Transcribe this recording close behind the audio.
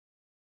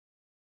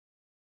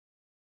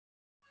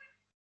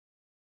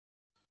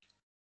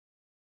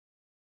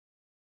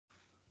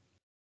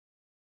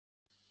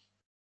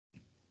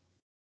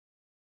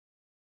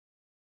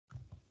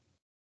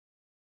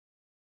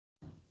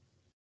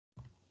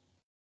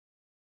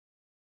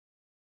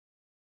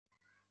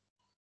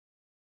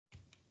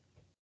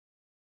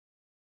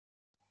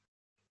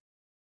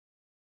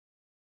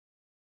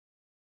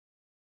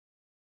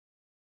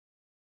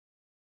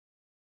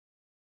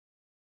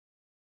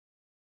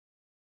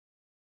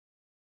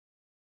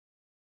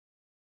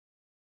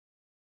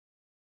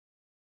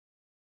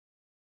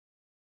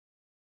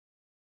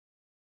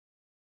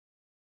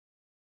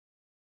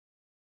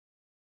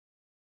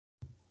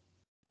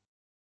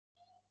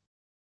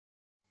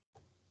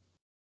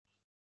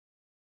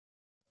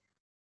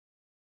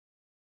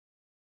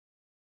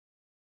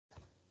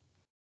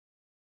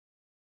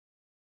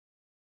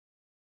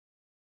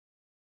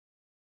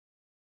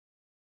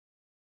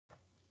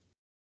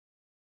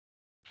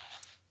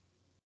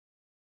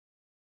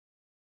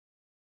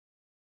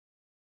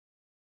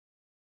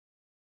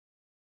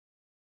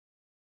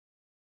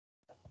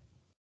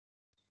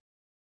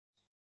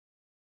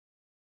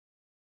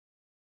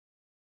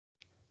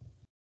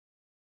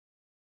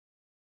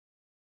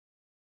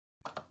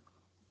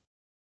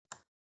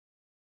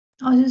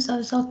हजुर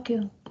सर सक्यो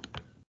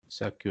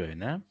सक्यो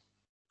हैन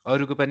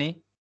अरुको पनि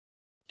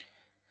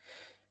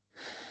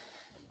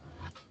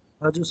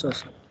हजुर सर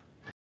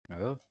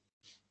हो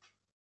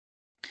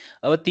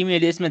अब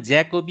तिमीले यसमा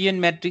ज्याकोबियन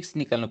म्याट्रिक्स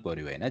निकाल्नु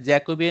पर्यो हैन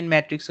ज्याकोबियन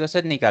म्याट्रिक्स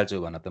कसरी निकाल्छौ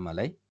भन त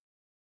मलाई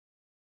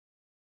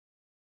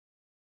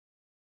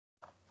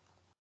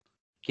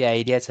के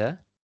आइडिया छ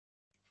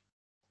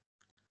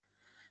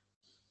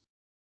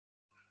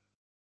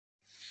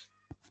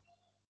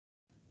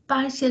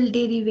पार्शियल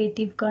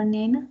डेरिभेटिभ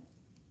गर्ने हैन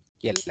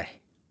केलाई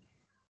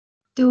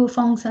त्यो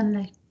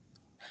फंक्सनलाई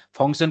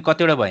फंक्सन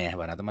कतिवटा भयो यहाँ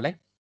भन त मलाई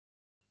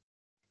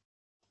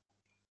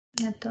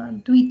या त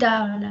दुईटा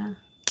होला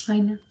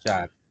हैन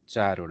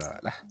चारवटा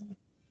होला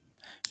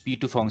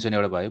P2 फंक्सन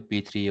एउटा भयो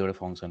P3 एउटा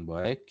फंक्सन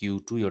भयो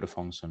Q2 एउटा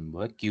फंक्सन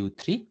भयो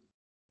Q3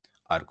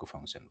 अर्को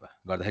फंक्सन भयो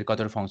गर्दाखेरि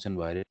कतिवटा फंक्सन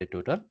भयो रे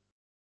टोटल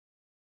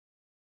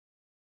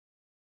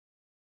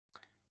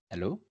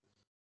हेलो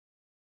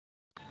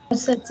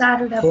सर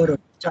चारवटा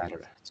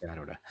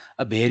चारवटा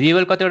अब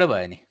भेरिएबल कतिवटा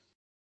भयो नि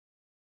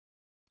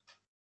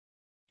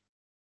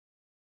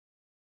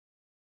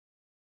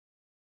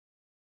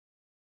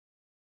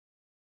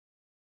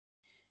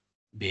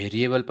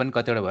भेरिएबल पनि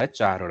कतिवटा भयो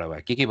चारवटा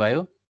भयो के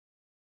भयो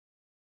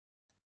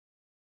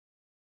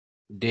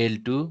del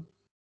 2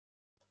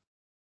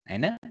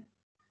 हैन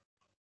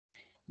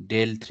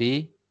del 3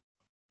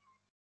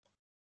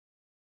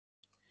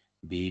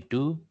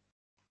 v2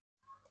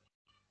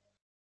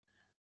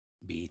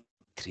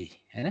 v3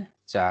 हैन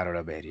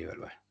चारवटा भेरिएबल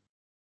भयो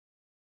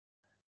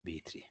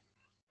v3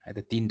 है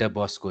त तीनटा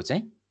बसको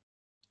चाहिँ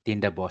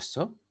तीनटा बस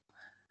छ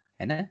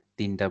हैन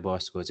तीनटा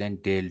बसको चाहिँ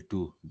del 2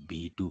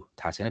 v2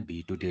 थाहा छैन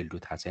v2 del 2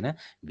 थाहा छैन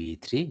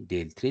v3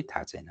 del 3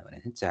 थाहा छैन भने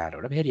चाहिँ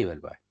चारवटा भेरिएबल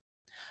भयो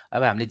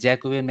अब हामीले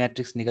ज्याकोबियन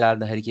म्याट्रिक्स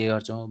निकाल्दाखेरि के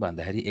गर्छौं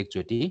भन्दाखेरि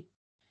एकचोटी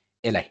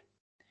यसलाई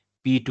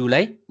p2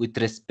 लाई विथ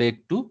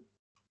रेस्पेक्ट टु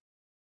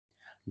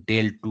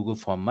del 2 को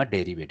फर्ममा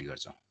डेरिभेट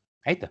गर्छौं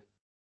है त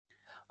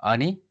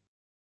अनि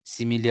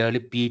सिमिलरली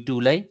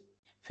p2 लाई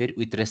फेरि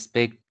विथ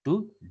रेस्पेक्ट टु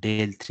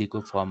del 3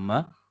 को फर्ममा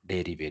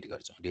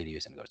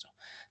डेरिभेसन गर्छौं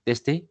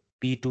त्यस्तै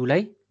p2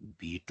 लाई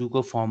v2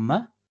 को फर्ममा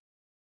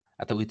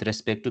अथवा विथ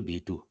रेस्पेक्ट टु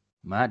v2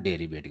 मा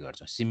डेरिभेट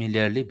गर्छौं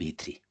सिमिलरली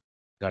v3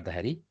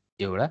 गर्दाखेरि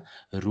एउटा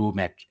रो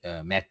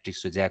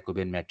म्याट्रिक्सको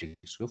ज्याकोबियन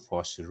म्याट्रिक्सको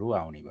फर्स्ट रो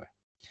आउने भयो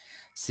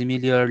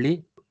सिमिलरली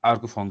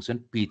अर्को फंक्सन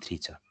p3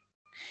 छ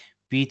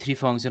p3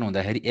 फंक्सन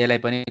हुँदाखेरि यसलाई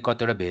पनि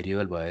कतिवटा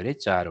भेरिएबल भयो रे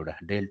चारवटा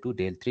del 2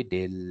 del 3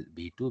 del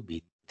v2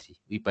 v3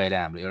 यो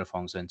पहिला हाम्रो एउटा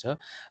फंक्सन छ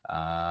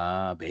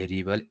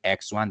भेरिएबल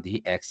x1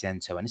 देखि xn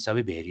छ भने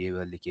सबै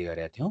भेरिएबलले के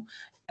गरेका थियौ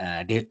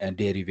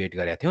डेरिभेट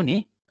गरेका थियौ नि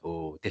हो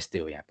त्यस्तै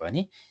हो यहाँ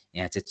पनि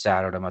यहाँ चाहिँ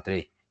चारवटा मात्रै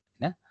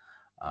हैन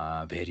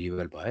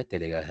भेरिएबल भयो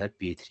त्यसले गर्दा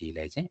p3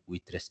 लाई चाहिँ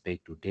with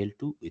respect to del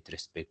 2 with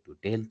respect to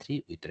del 3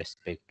 with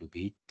respect to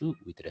v2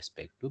 with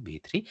respect to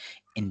v3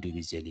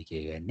 individually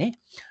के गर्ने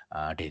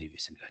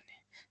डेरिभेसन गर्ने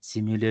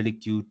सिमिलरली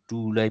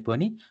Q2 लाई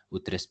पनि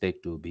with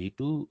respect to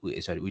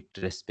v2 sorry with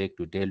respect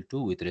to del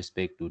 2 with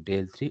respect to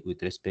del 3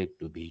 with respect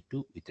to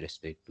v2 with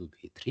respect to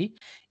v3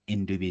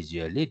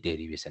 individually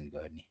derivation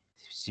गर्ने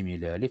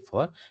similarly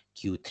for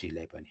Q3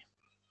 लाई पनि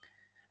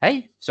है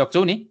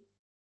सक्छौ नि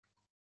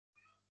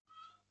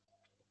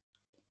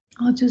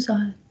हजुर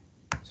सर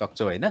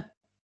सक्छौ हैन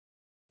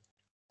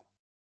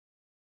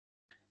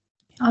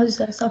हजुर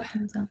सर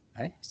सकिन्छ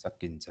है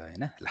सकिन्छ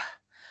हैन ल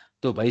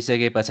त्यो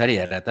भइसकेपछि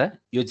हेर त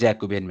यो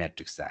ज्याकोबियन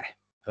म्याट्रिक्स आयो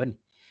हो नि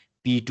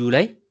p2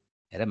 लाई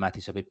हेर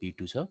माथि सबै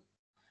p2 छ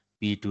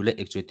p2 लाई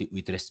एकचोटी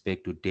विथ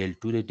रेस्पेक्ट टु del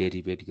 2 ले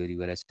डेरिभेट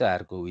गरिरहेको छ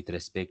अर्को विथ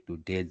रेस्पेक्ट टु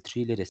del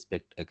 3 ले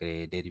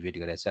डेरिभेट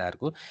गरिरहेको छ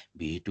अर्को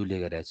v2 ले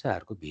गरिरहेको छ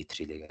अर्को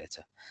v3 ले गरिरहेको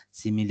छ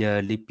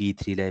सिमिलरली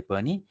p3 लाई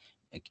पनि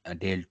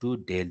del 2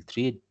 del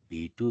 3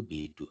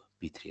 v2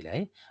 p3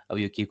 लाई अब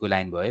यो के को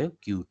लाइन भयो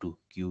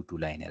q2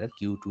 लाइन हेर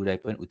q2 लाई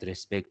पनि with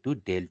respect to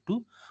del 2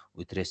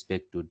 with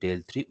respect to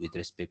del 3 with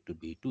respect to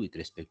v2 with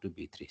respect to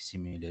v3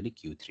 similarly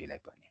q3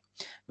 लाई पनि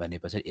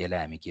भनेपछि यसलाई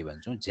हामी के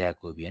भन्छौं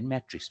ज्याकोबियन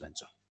म्याट्रिक्स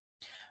भन्छौं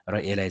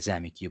र यसलाई चाहिँ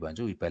हामी के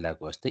भन्छौं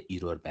पहिलाको जस्तै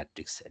error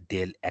matrix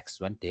del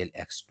x1 del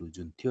x2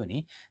 जुन थियो नि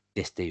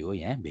त्यस्तै हो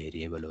यहाँ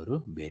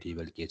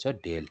भेरिएबल के छ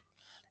del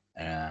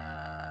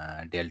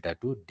delta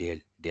 2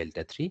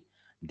 delta 3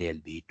 del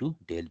v2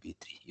 del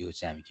v3 यो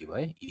चाहिँ हामी के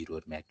भयो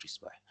इरर म्याट्रिक्स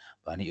भयो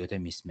भने यो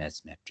चाहिँ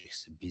मिसम्याच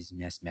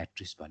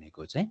म्याट्रिक्स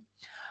भनेको चाहिँ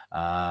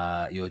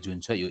यो जुन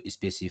छ यो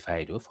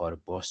स्पेसिफाइड हो फर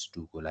बस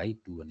 2 को लागि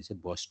 2 भने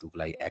चाहिँ बस 2 को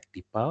लागि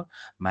active power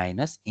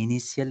minus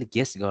initial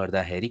guess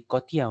गर्दाखेरि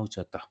कति आउँछ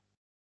त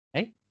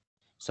है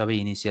सबै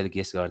इनिशियल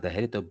गेस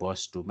गर्दाखेरि त्यो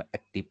बस 2 मा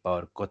एक्टिभ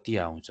पावर कति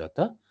आउँछ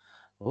त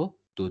हो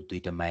त्यो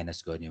दुईटा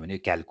माइनस गर्ने भने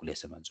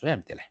क्याल्कुलेसन भन्छौँ है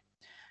हामी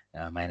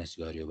त्यसलाई माइनस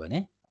गर्यो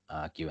भने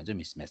के भन्छ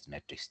मिसम्याच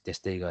म्याट्रिक्स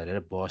त्यस्तै गरेर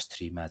बस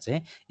 3 मा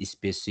चाहिँ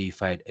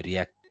specified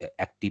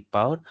active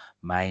power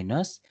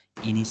minus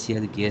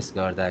initial guess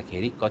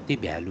गर्दाखेरि कति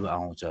भ्यालु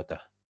आउँछ त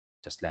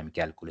जसलाई हामी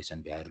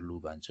क्याल्कुलेसन भ्यालु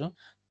भन्छौँ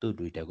त्यो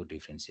दुईटाको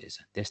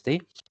डिफरेन्सिएसन त्यस्तै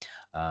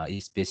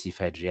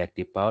specified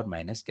reactive power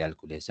minus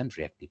calculation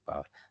reactive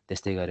power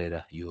त्यस्तै गरेर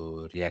यो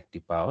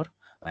reactive power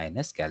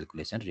minus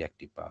calculation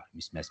reactive power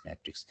mismatch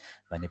matrix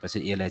भनेपछि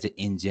यसलाई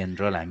चाहिँ इन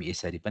जेनरल हामी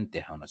यसरी पनि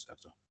देखाउन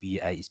सक्छौँ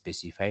PI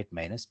specified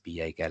minus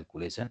PI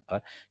calculation or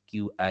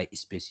QI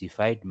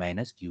specified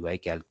minus QI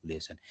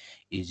calculation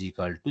is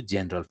equal to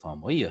general form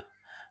हो यो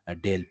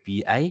डेल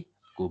पिआई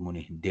को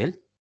मुनि डेल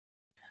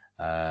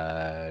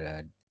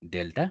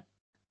डेल्टा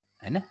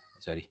हैन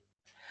सरी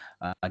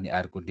अनि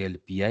अर्को डेल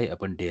पिआई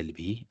अपन डेल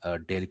भी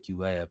del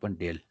QI upon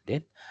del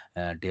del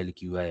del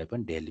QI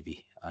upon del भी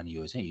अनि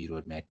यो चाहिँ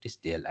euro matrix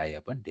del I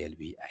upon del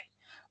भिआई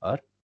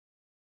or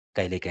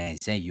कहिलेकाहीँ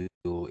चाहिँ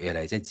यो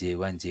यसलाई चाहिँ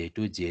J1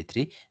 J2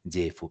 J3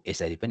 J4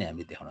 यसरी पनि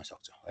हामीले देखाउन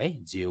सक्छौँ है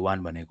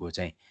J1 भनेको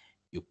चाहिँ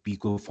यो P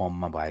को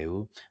फर्ममा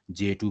भयो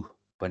J2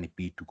 पनि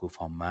P2 को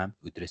फर्ममा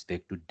with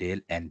respect to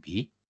del and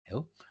भी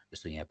हो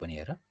जस्तो यहाँ पनि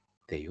हेर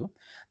त्यही हो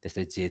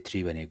त्यस्तै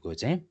J3 भनेको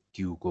चाहिँ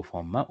Q को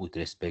फर्ममा with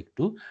respect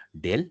to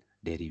del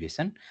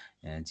derivation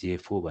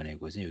J4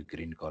 भनेको चाहिँ यो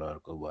ग्रिन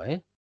कलरको भयो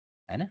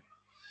हैन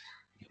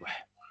यो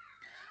भयो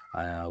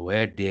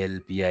where del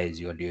PI is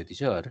equal to यति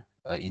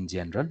छ इन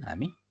जेनरल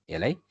हामी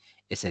यसलाई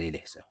यसरी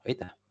लेख्छौँ है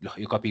त ल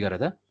यो कपी गर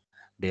त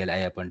del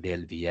I upon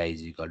del भिआई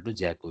is equal to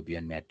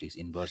ज्याकोबियन matrix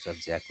inverse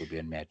of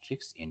ज्याकोबियन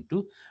matrix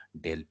into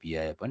del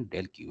PI upon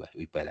del QI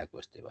उयो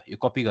पहिलाको जस्तै भयो यो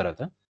कपी गर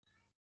त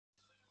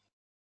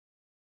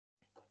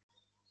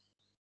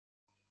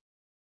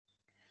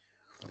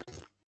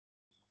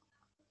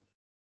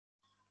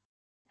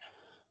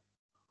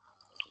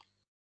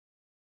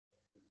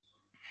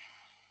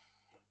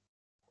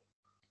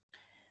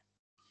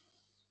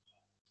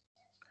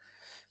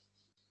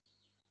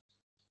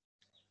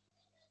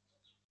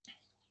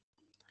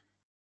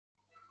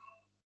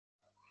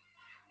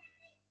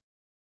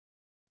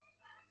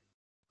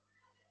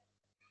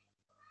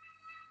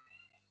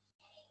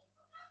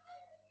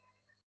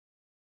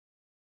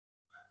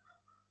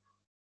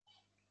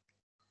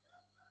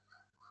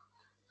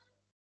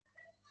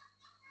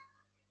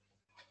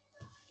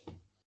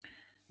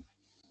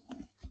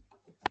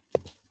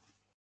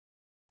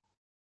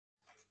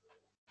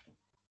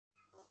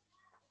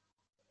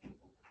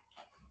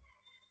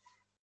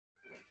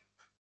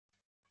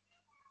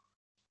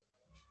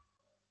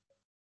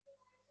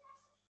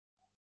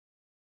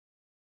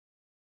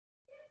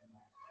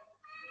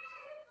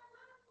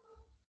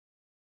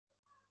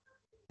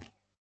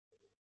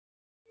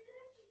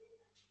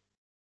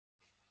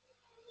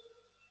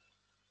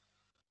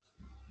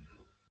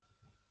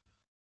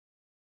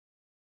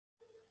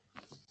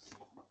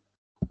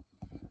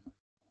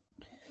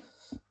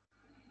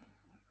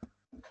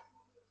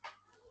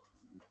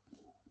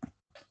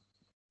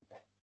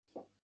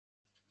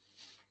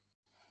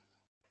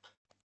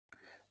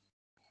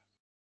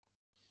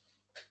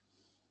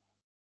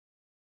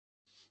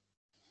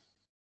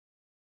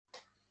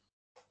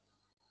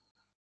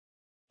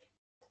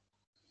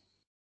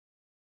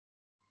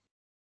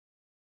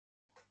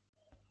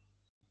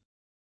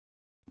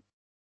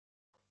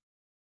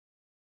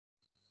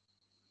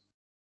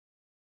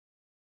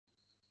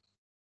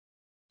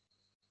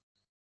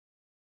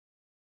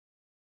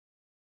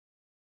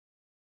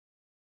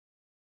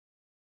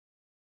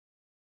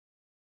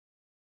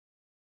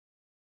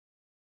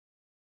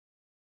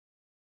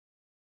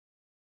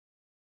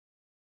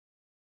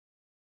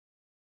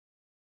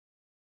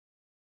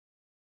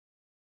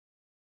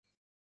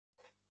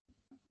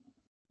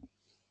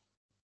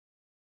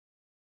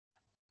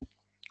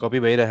कपी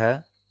भइरह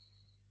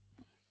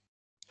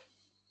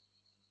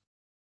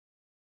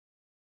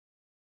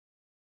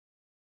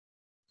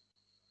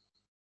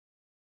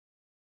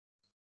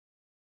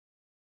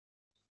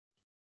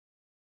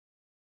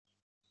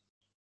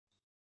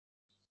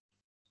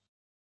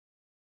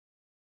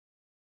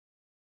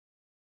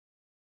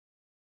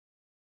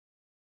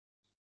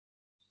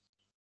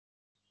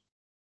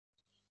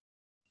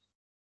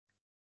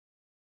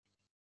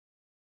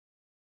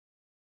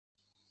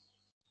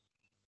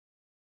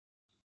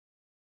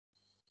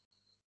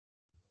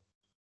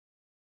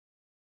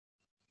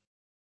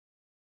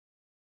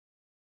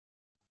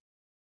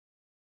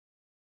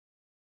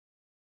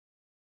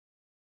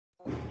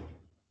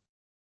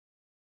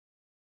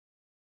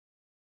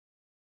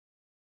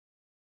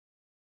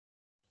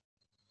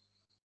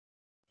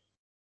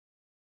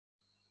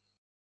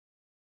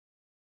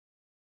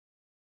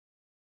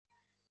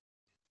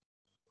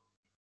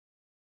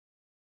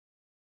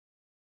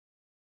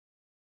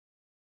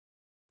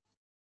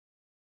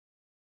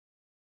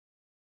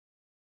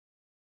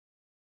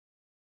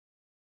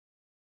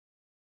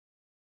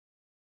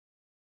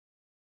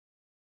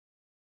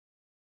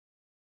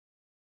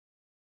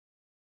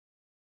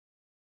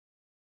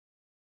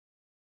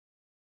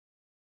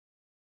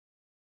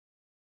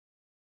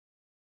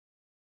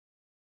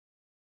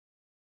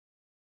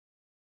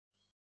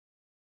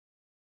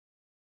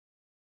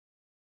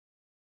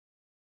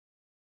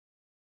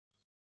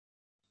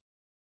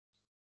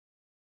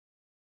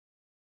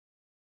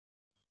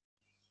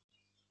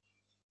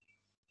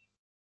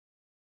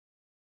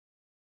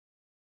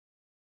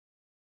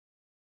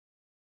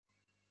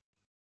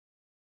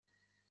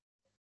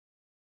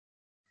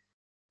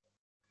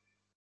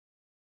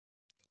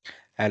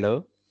हेलो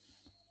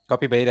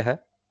कपी भइरह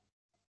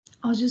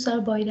हजुर सर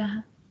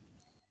भइरह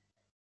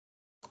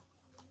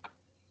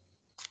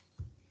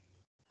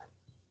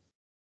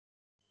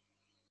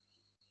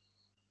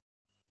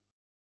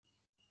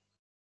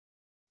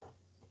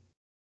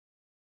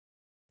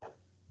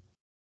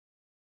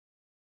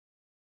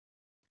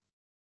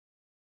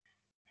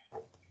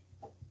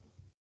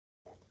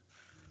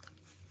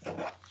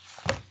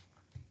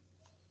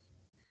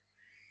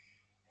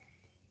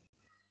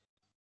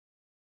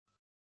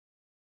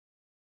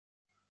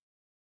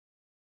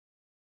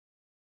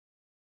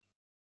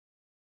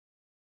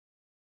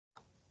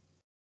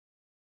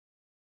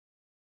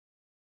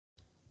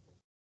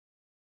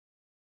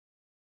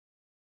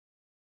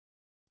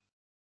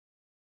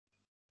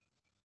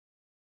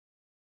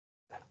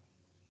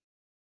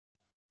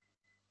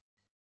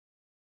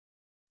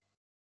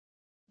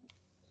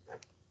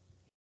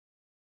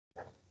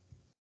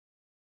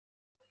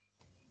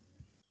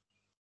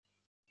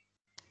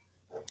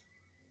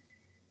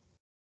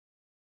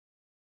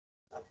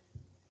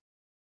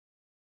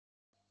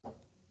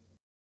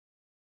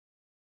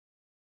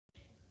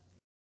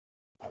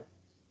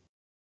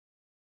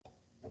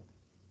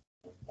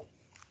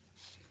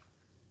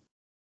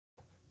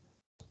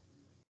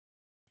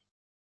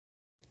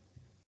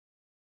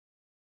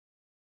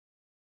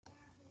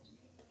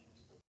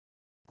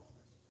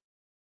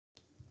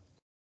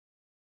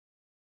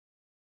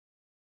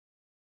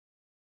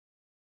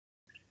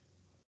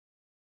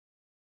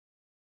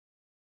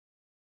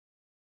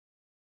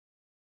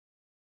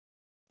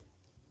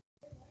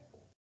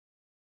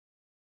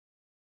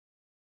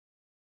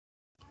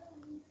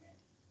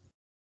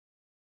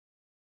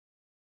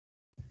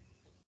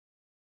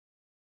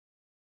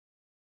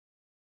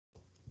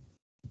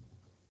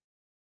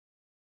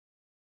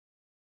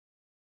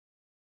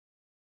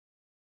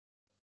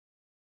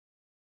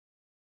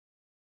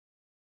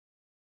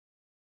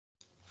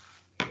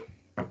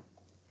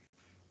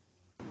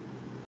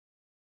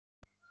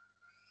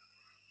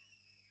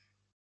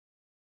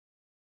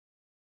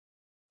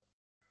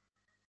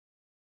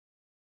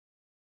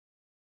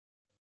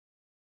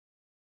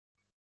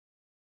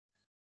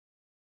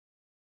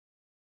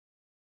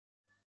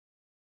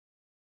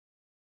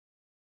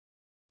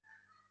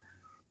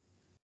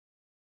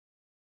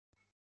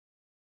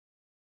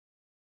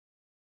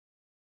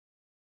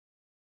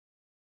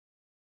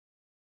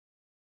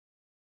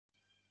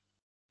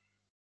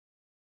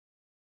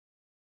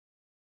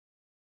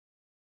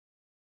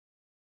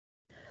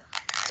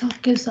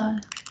सक्यो सर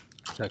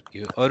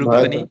सक्यो अरुको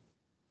पनि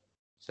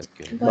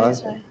सक्यो भयो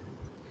सर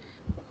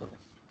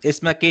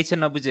यसमा केही छ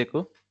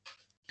नबुझेको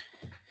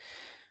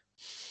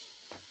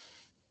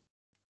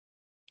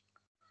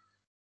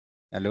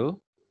हेलो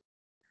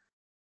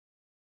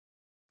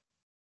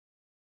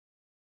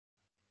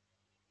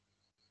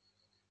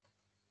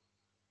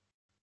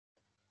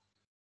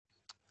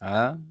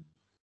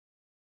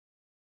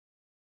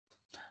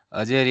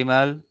अजय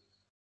रिमाल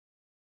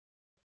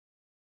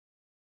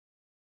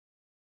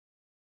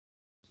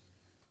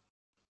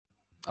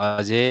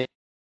अजय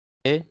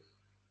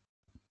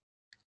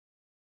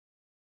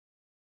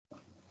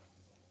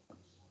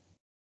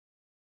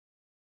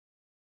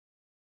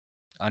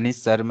अनिश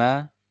शर्मा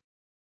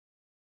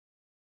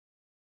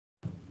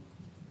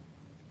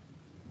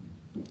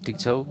ठीक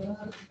छौ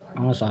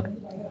सर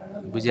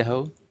बुझ्या हौ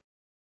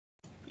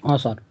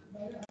सर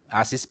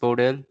आशिष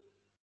पौडेल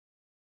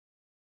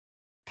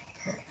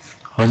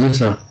हजुर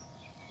सर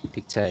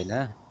ठीक छ हैन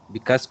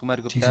विकास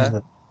कुमार ठीक गुप्ता छ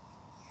सर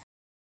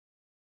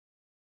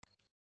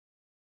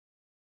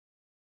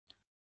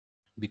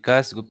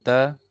विकास गुप्ता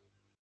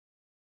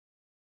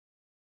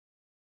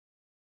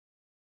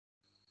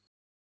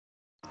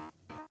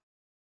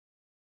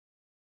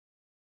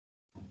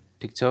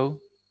ठीक छौ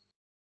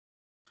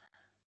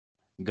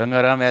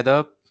गंगाराम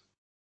यादव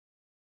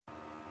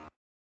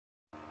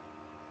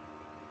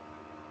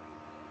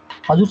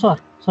हजुर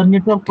सर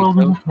नेटवर्क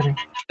प्रब्लम छ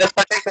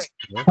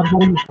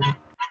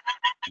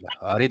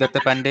हरिदत्त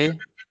पाण्डे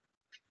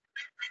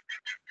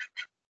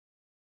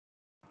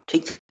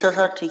ठीक छ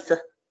सर ठीक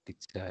छ ठीक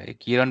छ है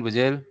किरण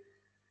भुजेल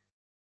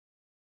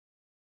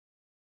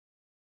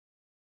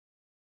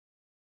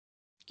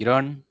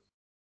किरण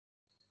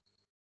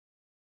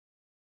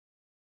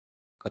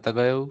कता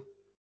गयौ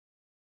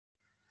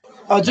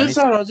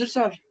हजुर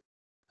सर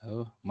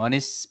हो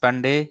मनिष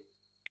पाण्डे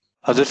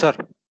हजुर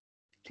सर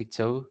ठीक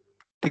छौ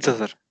ठीक छ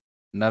सर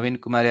नवीन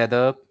कुमार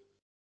यादव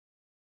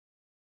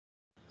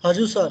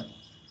हजुर सर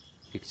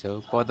ठीक छौ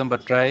पदम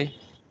भट्टराई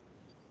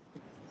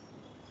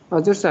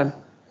हजुर सर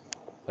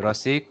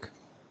रसिक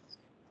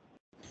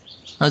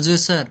हजुर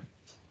सर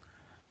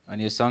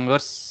अनि यो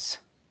संघर्ष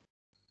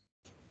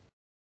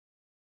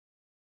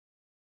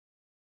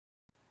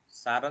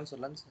सारांश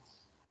होला नि सर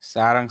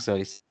सारांश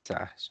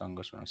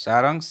संघर्ष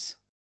सारांश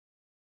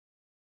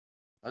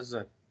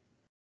हजुर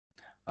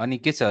अनि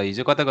के छ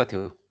हिजो कता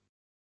गथ्यौ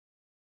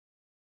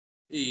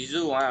हिजो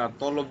उहाँ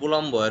तल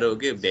बोलाउनु भएर हो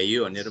कि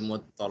भ्याइयो भनेर म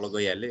तल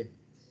गइहालेँ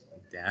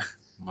त्यहाँ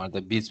म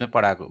त बीचमै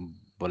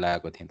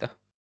बोलाएको थिएँ त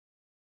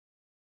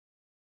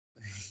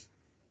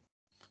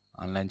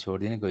अनलाइन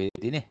छोडिदिने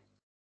गइदिने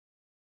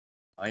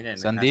होइन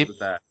सन्दीप खासको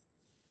त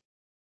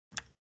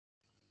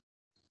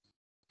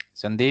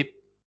सन्दीप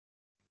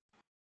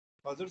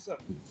हजुर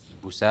सर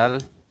भुषाल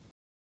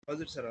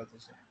हजुर सर हजुर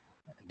सर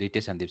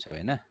दुईटै सन्दीप छ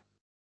हैन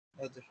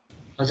हजुर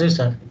हजुर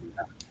सर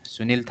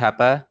सुनिल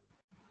थापा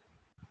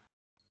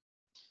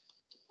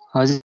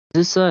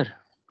हजुर सर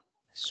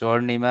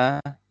स्वर्णिमा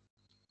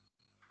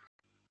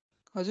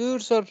हजुर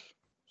सर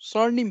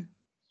स्वर्णिम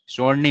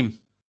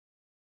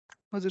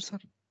हजुर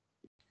सर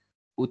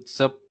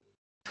उत्सव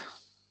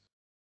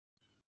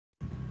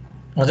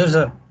हजुर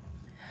सर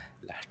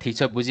ल ठिक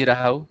छ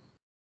बुझिरहौ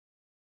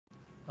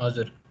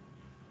हजुर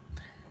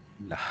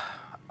ल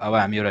अब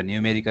हामी एउटा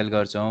न्युमेरिकल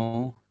गर्छौं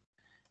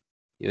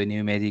यो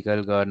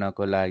न्युमेरिकल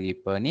गर्नको लागि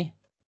पनि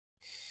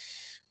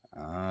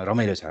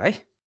रमाइलो छ है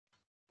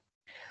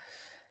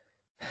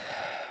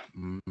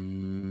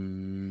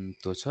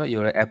त्यो छ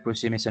यो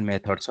एप्रोक्सिमेसन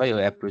मेथड छ यो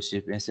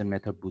एप्रोक्सिमेसन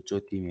मेथड बुझ्छौ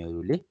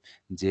तिमीहरूले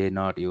जे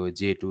नट यो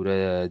J2 र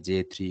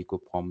J3 को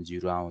फर्म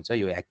 0 आउँछ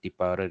यो एक्टिभ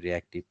पावर र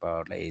रिएक्टिभ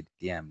पावरलाई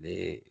यदि हामीले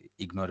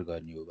इग्नोर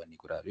गर्ने हो भन्ने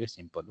कुराहरु यो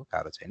सिम्पल हो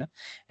गाह्रो छैन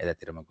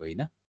यतातिर म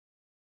गइन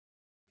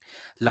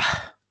ल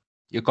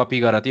यो कपी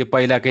गर त यो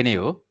पहिलाकै नै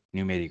हो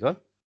न्युमेरिकल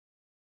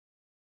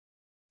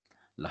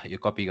ल यो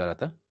कपी गर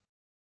त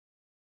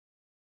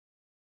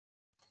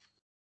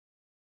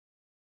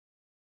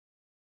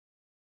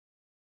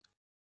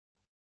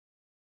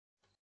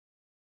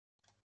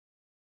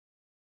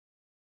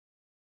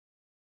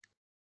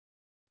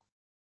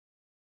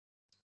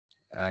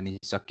अनि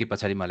सकि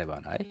पछाडी मलाई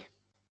भन है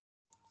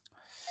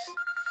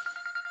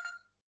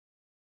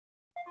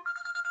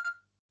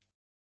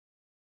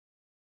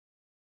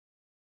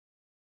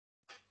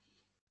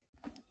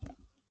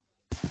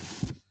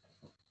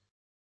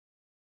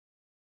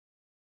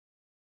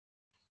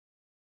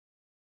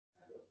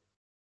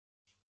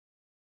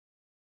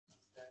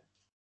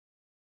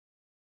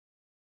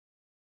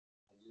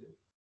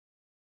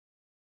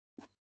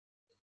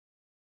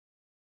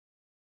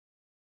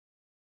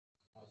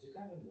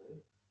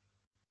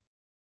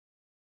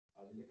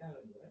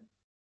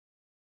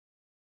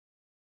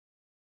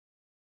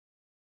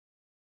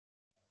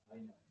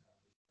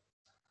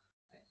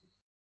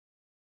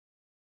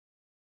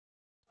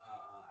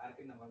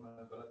अर्कै नम्बरमा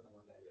गलत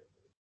नम्बर ल्यायो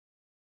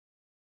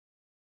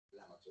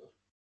लामो छ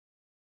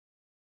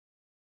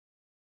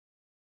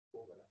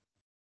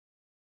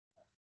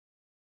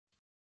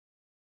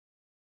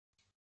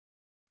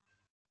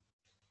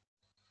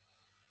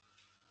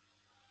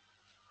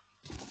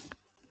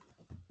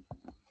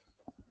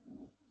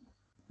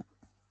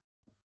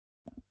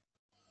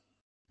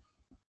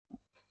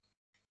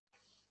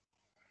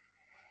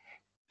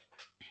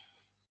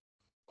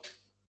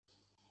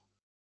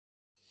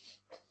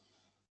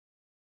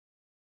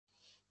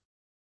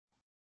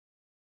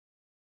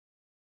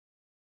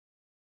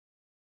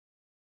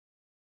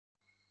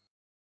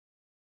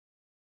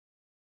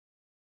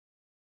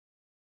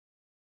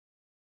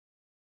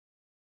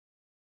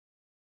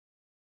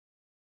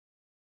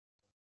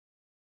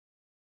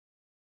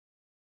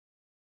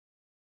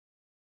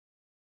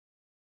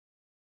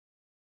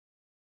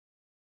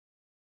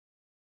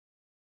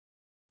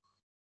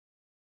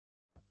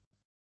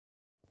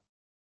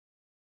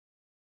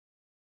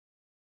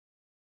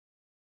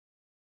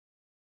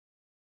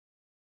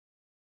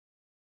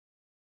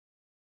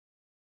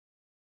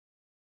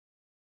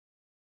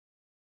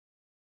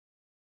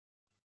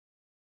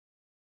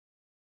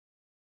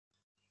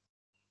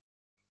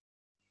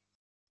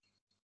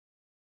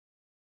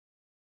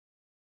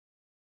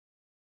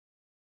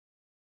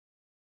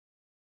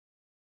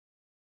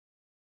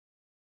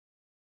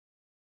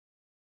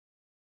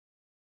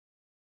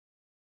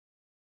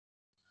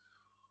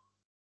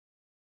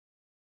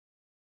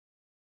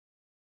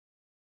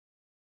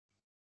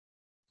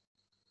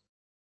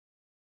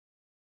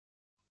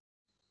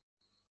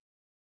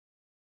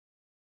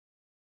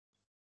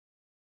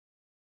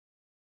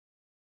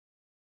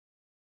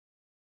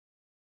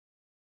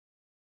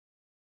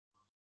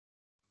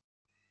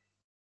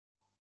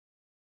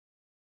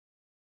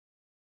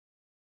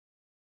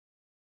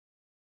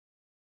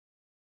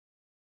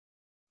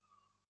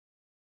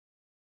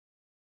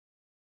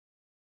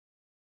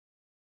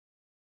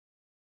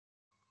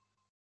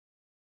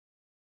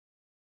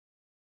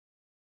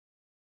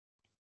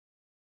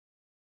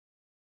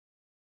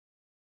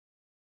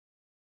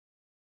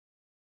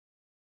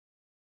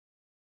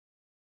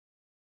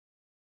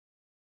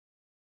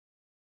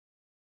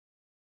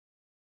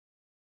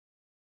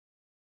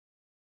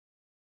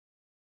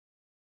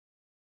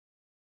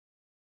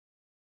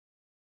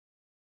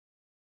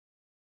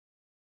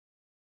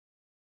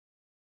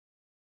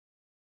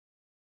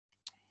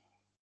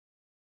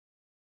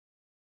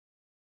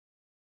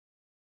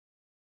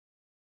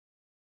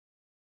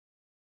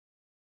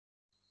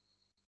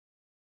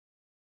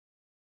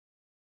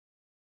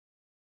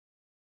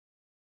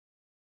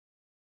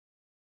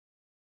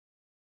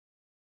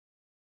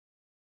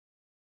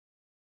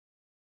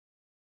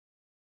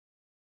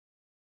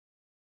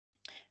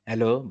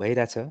हेलो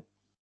भइराछ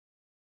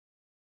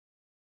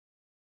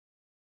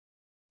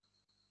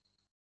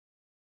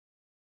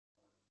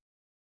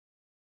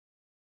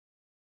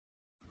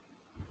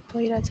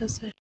भइरहेछ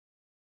सर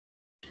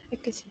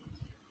एकैछिन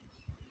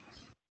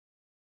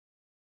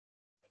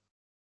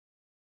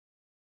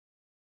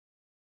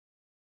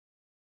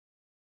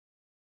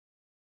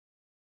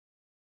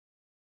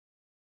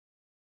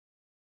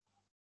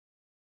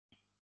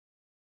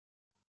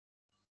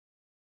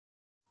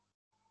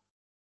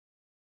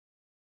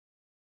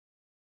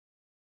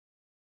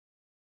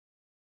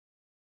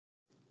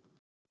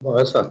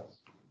भयो सर।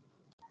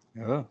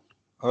 हो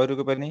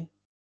अरूको पनि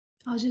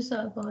हजुर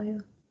सर भयो।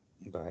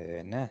 भयो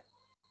हैन।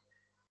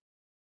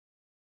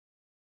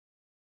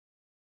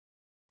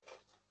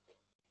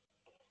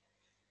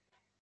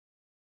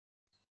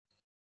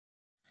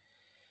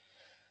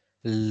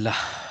 ल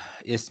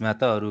यसमा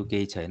त अरू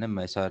केही छैन,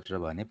 म सर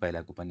भने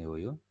पहिलाको पनि हो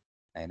यो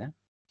हैन।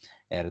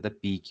 हेर त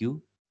पिक्यू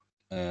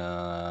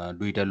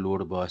दुईटा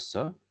लोड बस छ,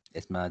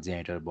 यसमा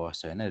जेनेरेटर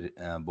बस छ हैन।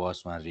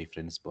 बस 1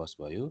 रेफरेन्स बस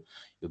भयो,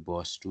 यो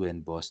बस 2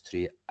 एन्ड बस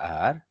 3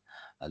 आर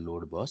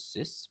लोड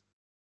बसेस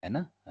हैन।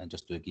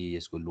 जस्तो कि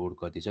यसको लोड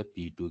कति छ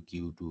P2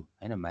 Q2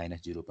 हैन,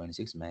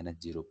 -0.6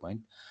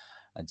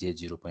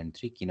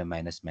 -0.3 किन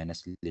माइनस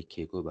माइनस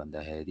लेखिएको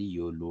भन्दाखेरि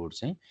यो लोड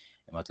चाहिँ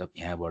मतलब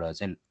यहाँबाट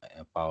चाहिँ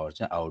पावर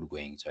चाहिँ आउट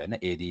गोइङ छ हैन।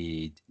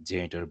 यदि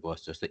जेनेरेटर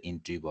बस जस्तो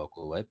इन्ट्री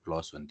भएको भए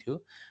प्लस हुन्थ्यो।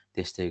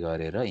 त्यस्तै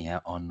गरेर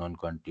यहाँ अननोन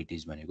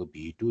क्वान्टिटिज भनेको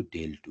V2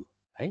 डेल 2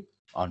 है,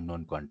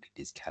 अननोन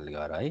क्वान्टिटिज ख्याल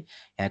गर है।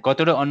 यहाँ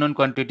कतिवटा अननोन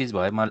क्वान्टिटिज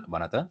भयो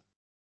भन त?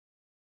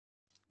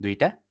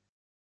 दुईटा।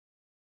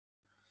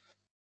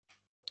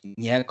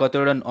 यहाँ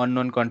कतिवटा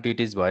अननोन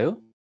क्वान्टिटिज भयो?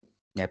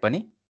 यहाँ पनि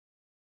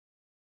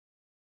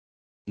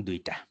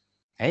दुईटा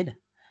हैन,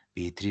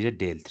 V3 र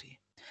डेल 3।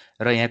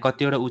 र यहाँ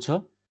कतिवटा उ छ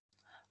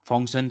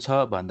फंक्सन छ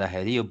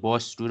भन्दाखेरि यो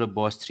बस 2 र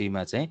बस 3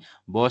 मा चाहिँ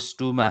बस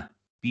 2 मा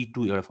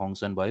P2 एउटा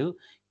फंक्सन भयो,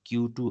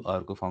 Q2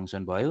 अर्को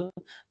फंक्सन भयो।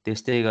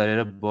 त्यस्तै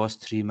गरेर बस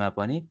 3 मा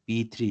पनि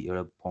P3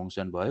 एउटा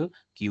फंक्सन भयो,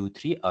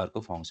 Q3 अर्को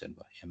फंक्सन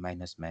भयो। यहाँ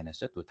माइनस माइनस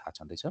छ त्यो थाहा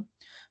छँदैछ।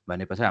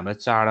 भनेपछि हाम्रो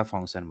चारवटा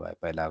फंक्सन भयो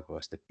पहिलाको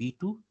जस्तो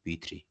P2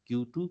 P3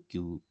 Q2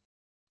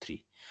 Q3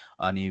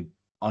 अनि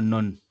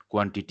अननोन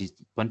क्वान्टिटिज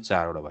पनि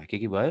चारवटा भयो।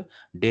 के भयो?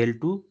 डेल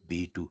 2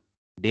 V2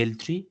 डेल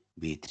 3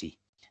 V3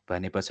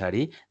 भने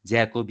पछाडि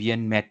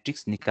ज्याकोबियन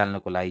म्याट्रिक्स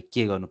निकाल्नको लागि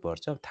के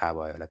गर्नुपर्छ थाहा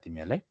भयो होला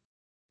तिमीहरूलाई।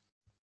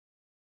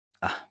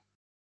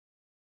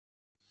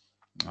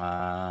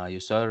 यो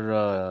सर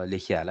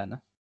लेखिहाल न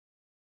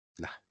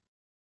ल।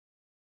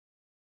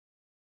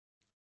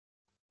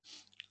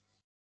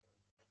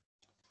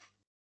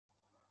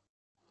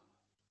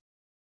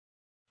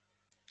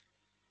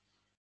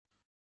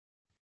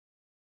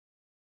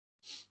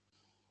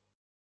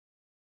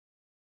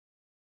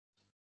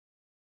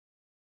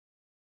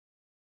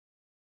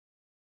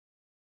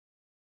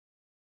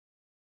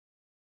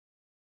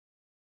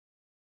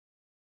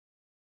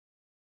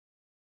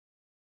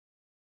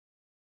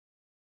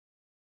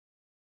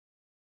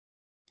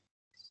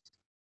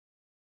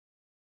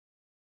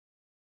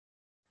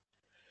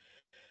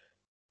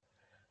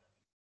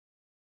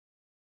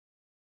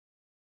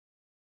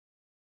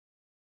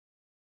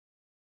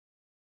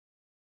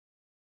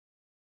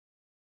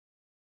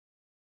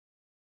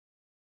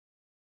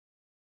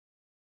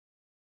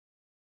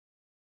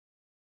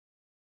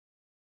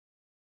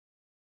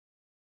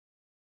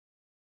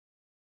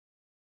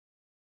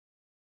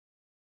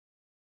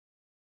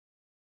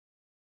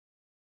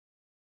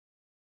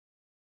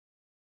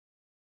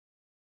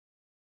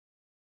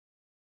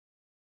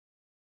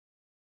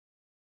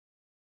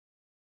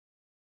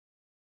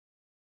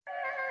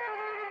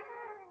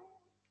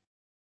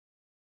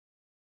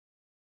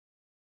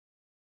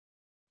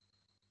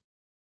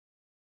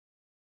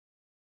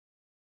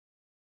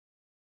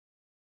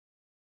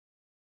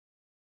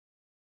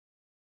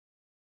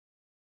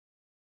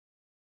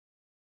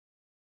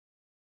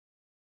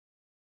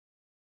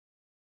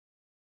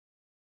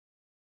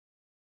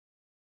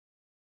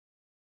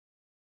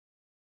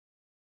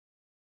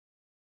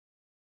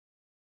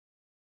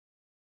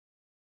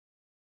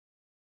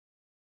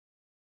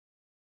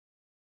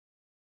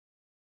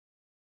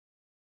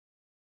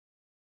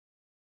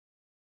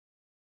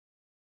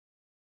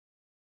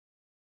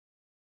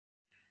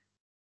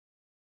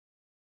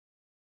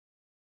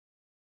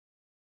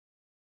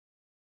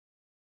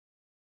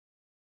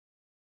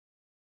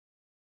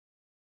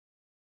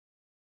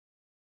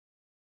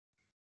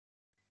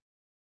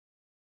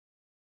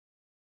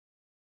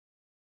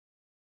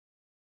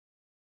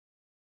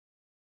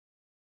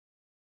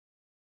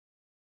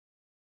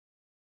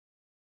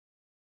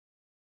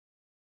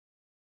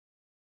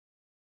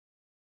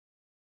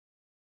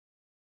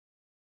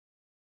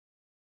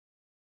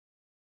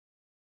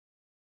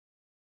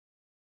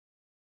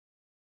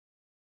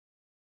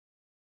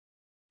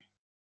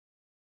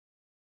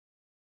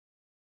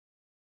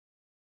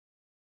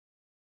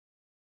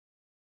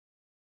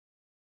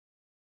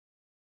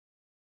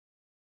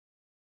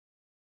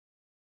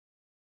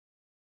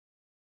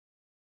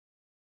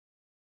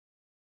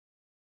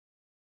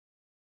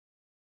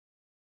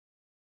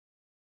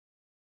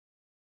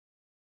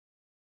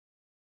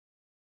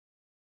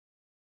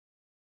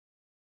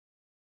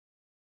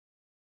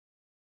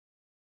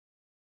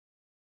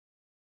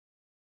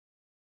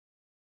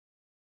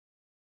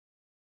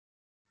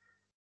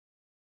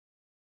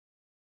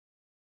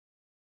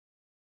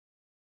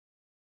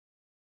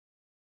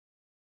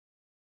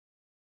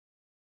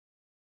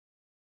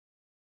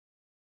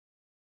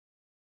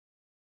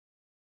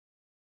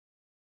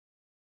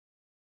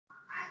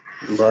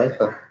 भयो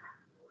सर।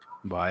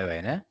 भयो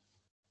हैन?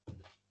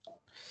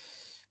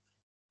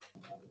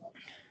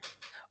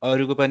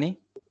 अरूको पनि?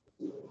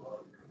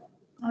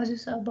 हजुर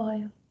सर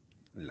भयो।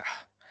 ल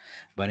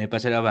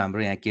भनेपछि अब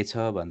हाम्रो यहाँ के छ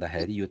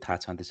भन्दाखेरि यो थाहा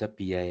छँदैछ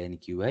PI and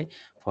QI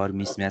for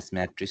mismatch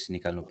matrix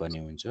निकाल्नु पर्ने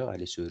हुन्छ।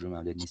 अहिले सुरुमा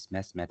हामीले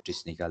मिसम्याच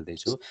म्याट्रिक्स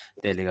निकाल्दैछु,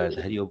 त्यसले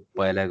गर्दाखेरि यो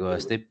पहिलाको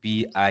जस्तै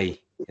पिआई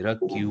र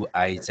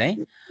क्युआई चाहिँ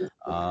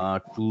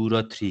 2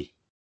 र 3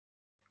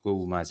 को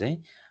उमा चाहिँ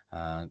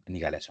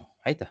निकालेका छौँ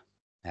है त।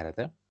 हेर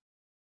त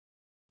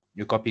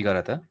यो कपी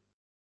गर त।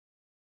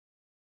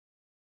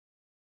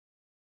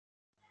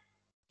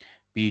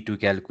 P2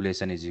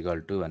 calculation is equal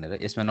to भनेर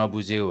यसमा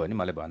नबुझेको भने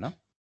मलाई भन।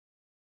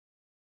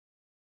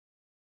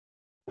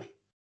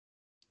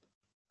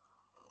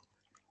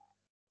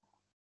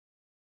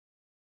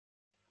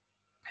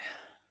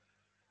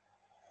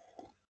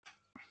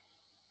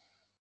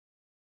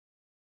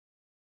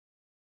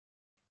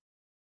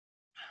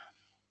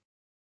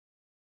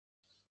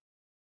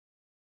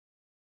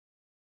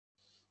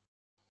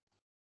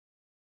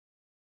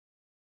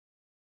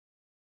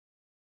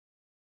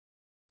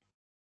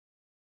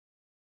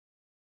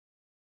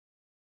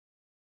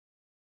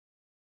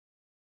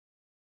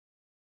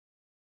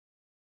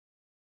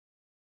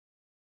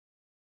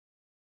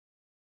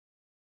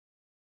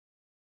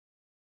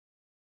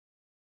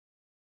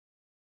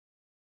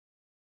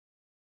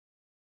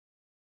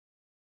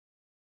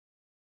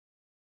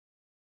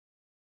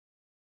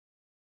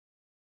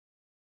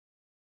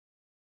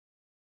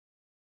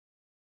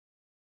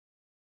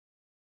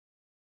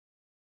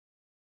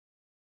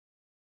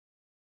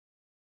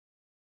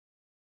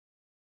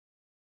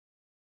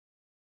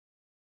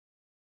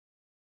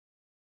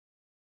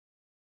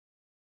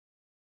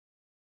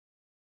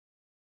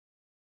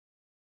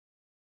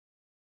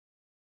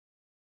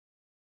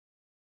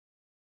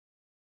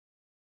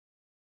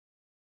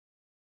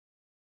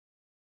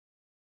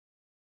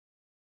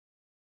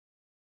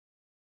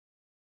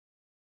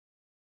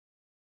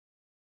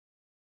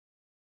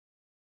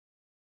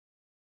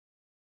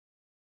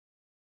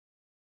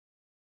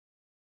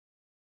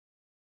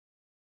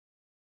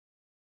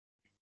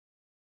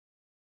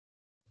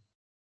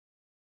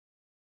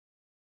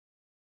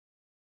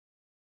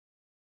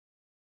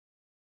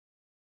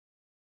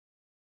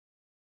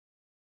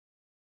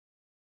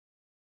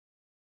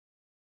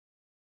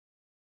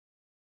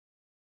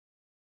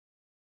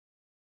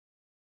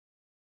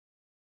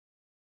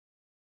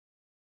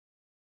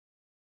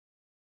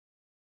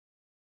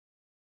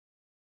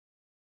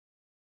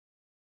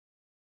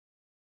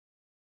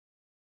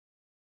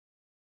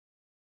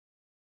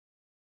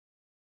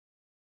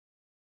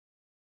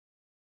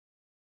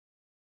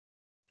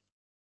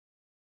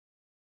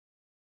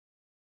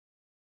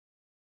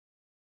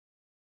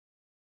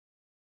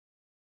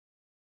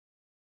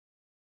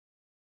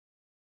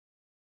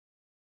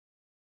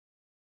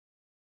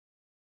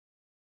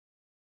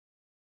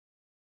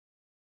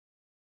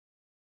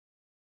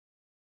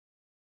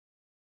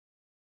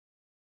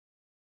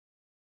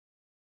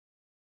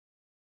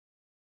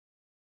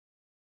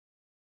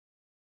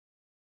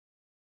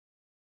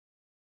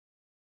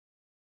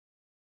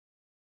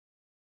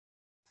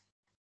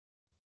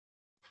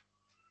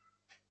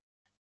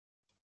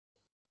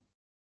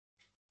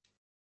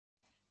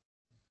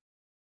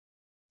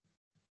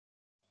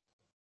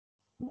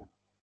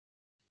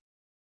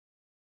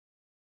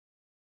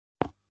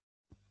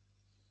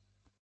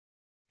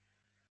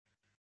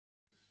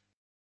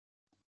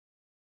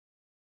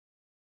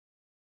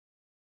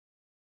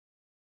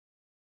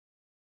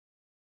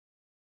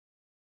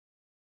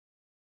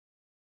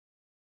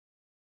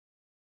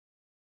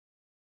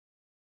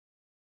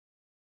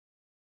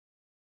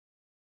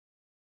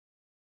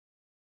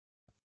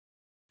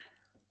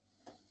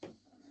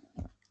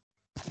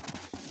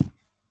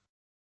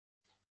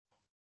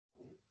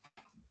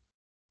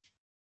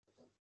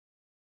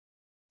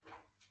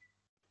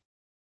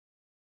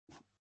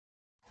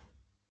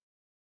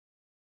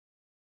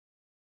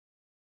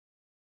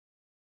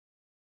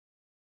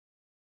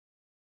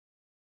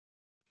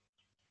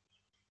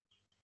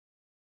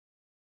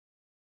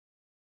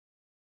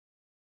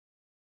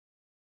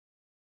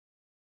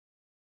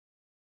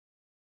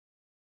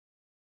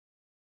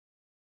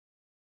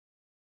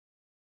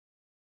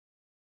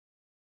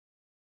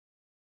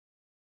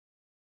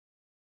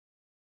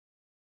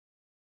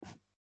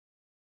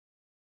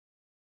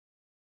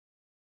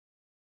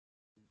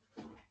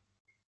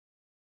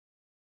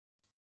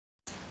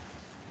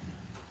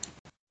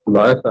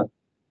 भयो सर।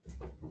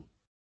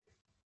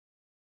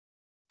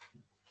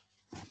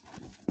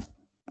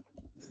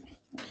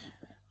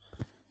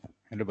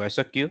 हेलो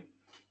भइसक्यो?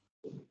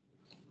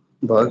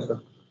 भयो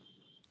सर।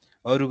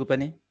 अरूको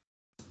पनि?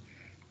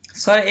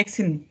 सर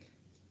एकछिन।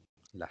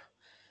 ल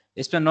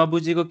यसमा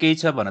नबुझेको केही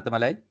छ भन त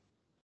मलाई।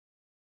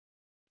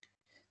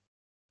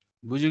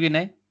 बुझ्यो कि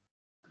नै?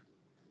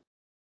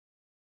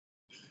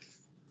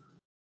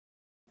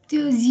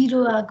 त्यो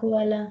 0 आएको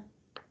वाला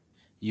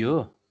यो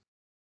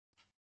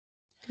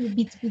त्यो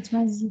बीचमा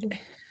 0।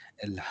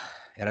 ल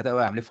हेर त अब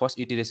हामीले फर्स्ट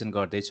इटिरेसन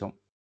गर्दैछौँ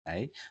है।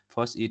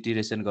 फर्स्ट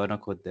इटिरेसन गर्न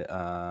खोज्दै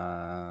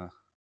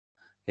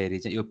फेरि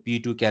चाहिँ यो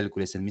P2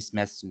 क्यालकुलेसन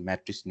मिसम्याच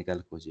म्याट्रिक्स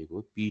निकाल्न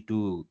खोजेको। P2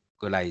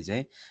 को लागि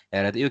चाहिँ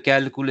हेर त यो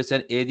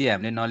क्यालकुलेसन यदि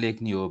हामीले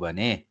नलेख्ने हो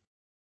भने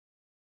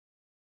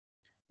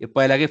यो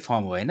पहिलाकै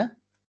फर्म हो हैन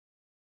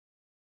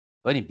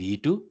हो नि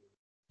v2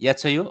 याद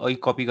छ यो अघि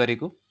कपी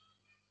गरेको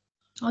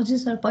हजुर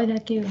सर पहिला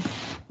के हो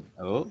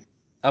हो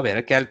अब हेर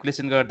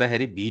क्याल्कुलेसन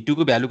गर्दाखेरि v2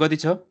 को भ्यालु कति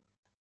छ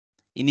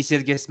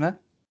इनिशियल केसमा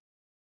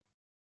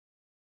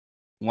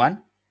 1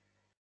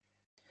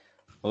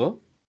 हो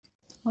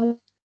हजुर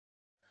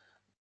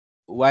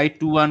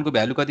y21 को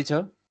भ्यालु कति छ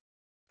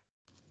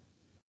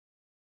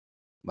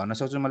भन्न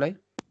सक्छु मलाई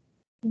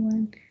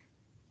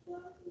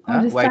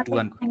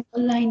y21 को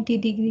एंगल 90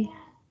 डिग्री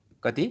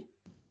कति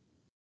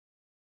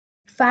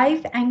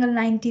 5 एंगल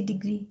 90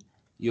 डिग्री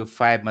यो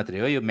 5 मात्रै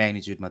हो यो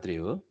म्याग्निट्युड मात्रै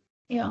हो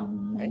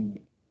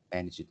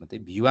म्याग्निट्युड मात्रै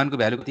v1 को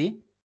भ्यालु कति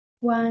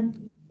 1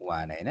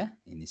 1 हैन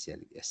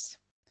इनिशियल केस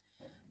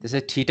त्यसै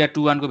थीटा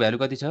 21 को भ्यालु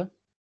कति छ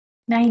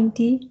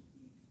 90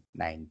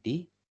 90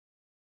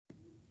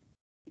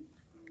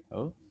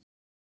 हो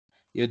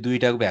यो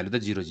दुईटाको भ्यालु त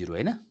 0 0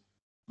 हैन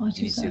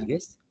हजुर इनिशियल सर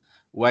केस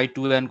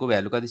y21 को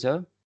भ्यालु कति छ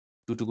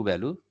 22 को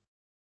भ्यालु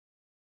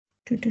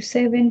 2 to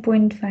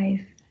 7.5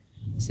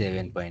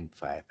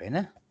 7.5 हैन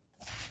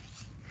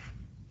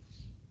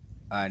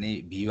अनि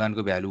v1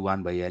 को भ्यालु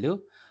 1 भइहाल्यो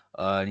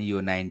अनि यो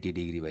 90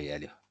 डिग्री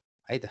भइहाल्यो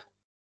है त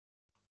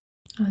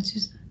हजुर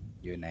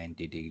सर यो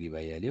 90 डिग्री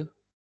भइहाल्यो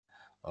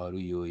अरु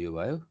यो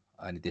भयो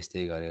अनि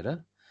त्यस्तै गरेर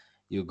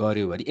यो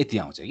गर्यो भने यति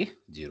आउँछ के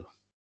 0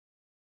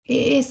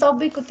 ए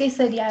सबैको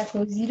त्यसरी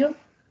आएको 0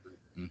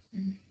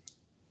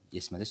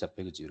 यसमा चाहिँ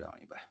सबैको 0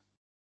 आउने भयो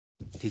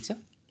ठीक छ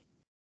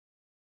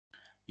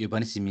यो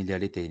पनि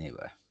सिमिलरली त्यही नै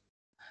भयो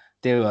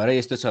त्यही भएर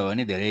यस्तो छ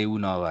भने धेरै उ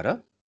नभएर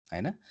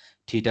हैन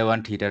थीटा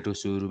 1 थीटा 2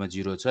 सुरुमा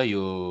 0 छ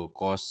यो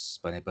cos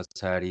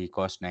भनेपछि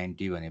cos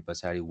 90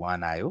 भनेपछि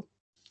 1 आयो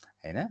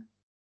हैन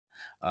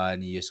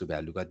अनि यसको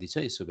भ्यालु कति छ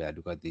यसको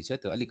भ्यालु कति छ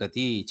त्यो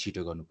अलिकति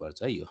छिटो गर्नुपर्छ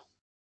है यो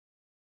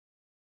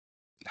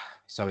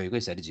सबैको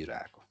यसरी 0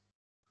 आएको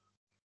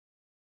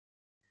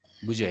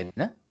बुझ्यो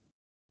हैन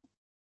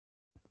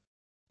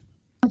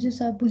हजुर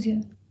सर बुझ्यो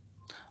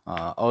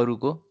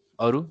अरुको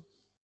अरु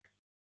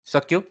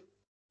सक्यो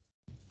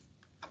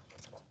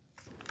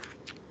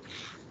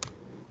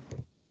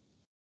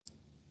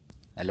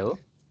हेलो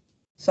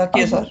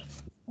सकियो सर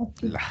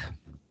ल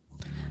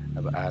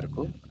अब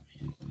अर्को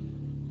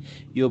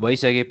यो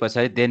भइसके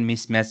पछाडि देन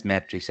मिसम्याच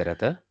म्याट्रिक्स हेर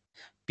त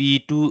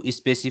p2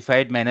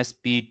 specified minus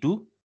p2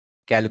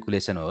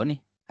 calculation हो नि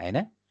हैन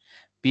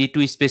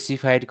p2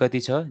 स्पेसिफाइड कति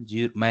छ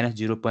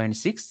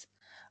 -0.6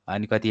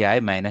 अनि कति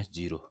आयो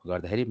 -0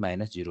 गर्दाखेरि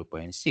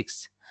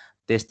 -0.6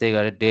 त्यस्तै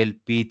गरेर डेल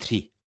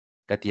p3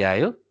 कति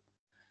आयो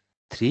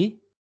 3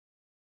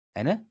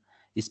 हैन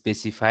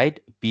specified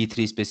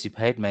p3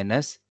 specified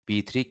minus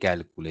p3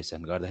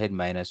 calculation गर्दाखेरि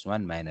 -1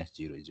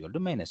 -0 इक्वल टु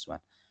 -1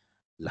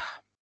 ल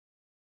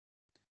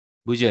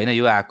बुझ्यो हैन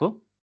यो आको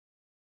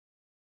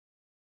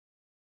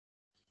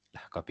ल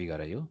कपी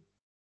गर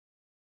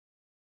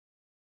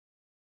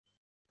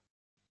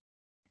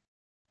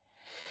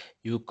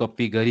यो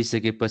कपी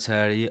गरिसके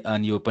पछाडि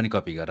अनि यो पनि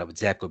कपी गर अब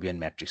ज्याकोबियन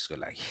म्याट्रिक्सको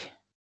लागि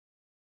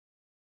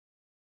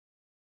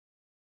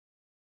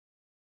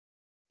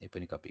यो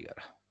पनि कपी गर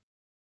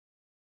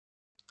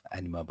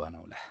अनि म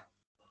बनाउला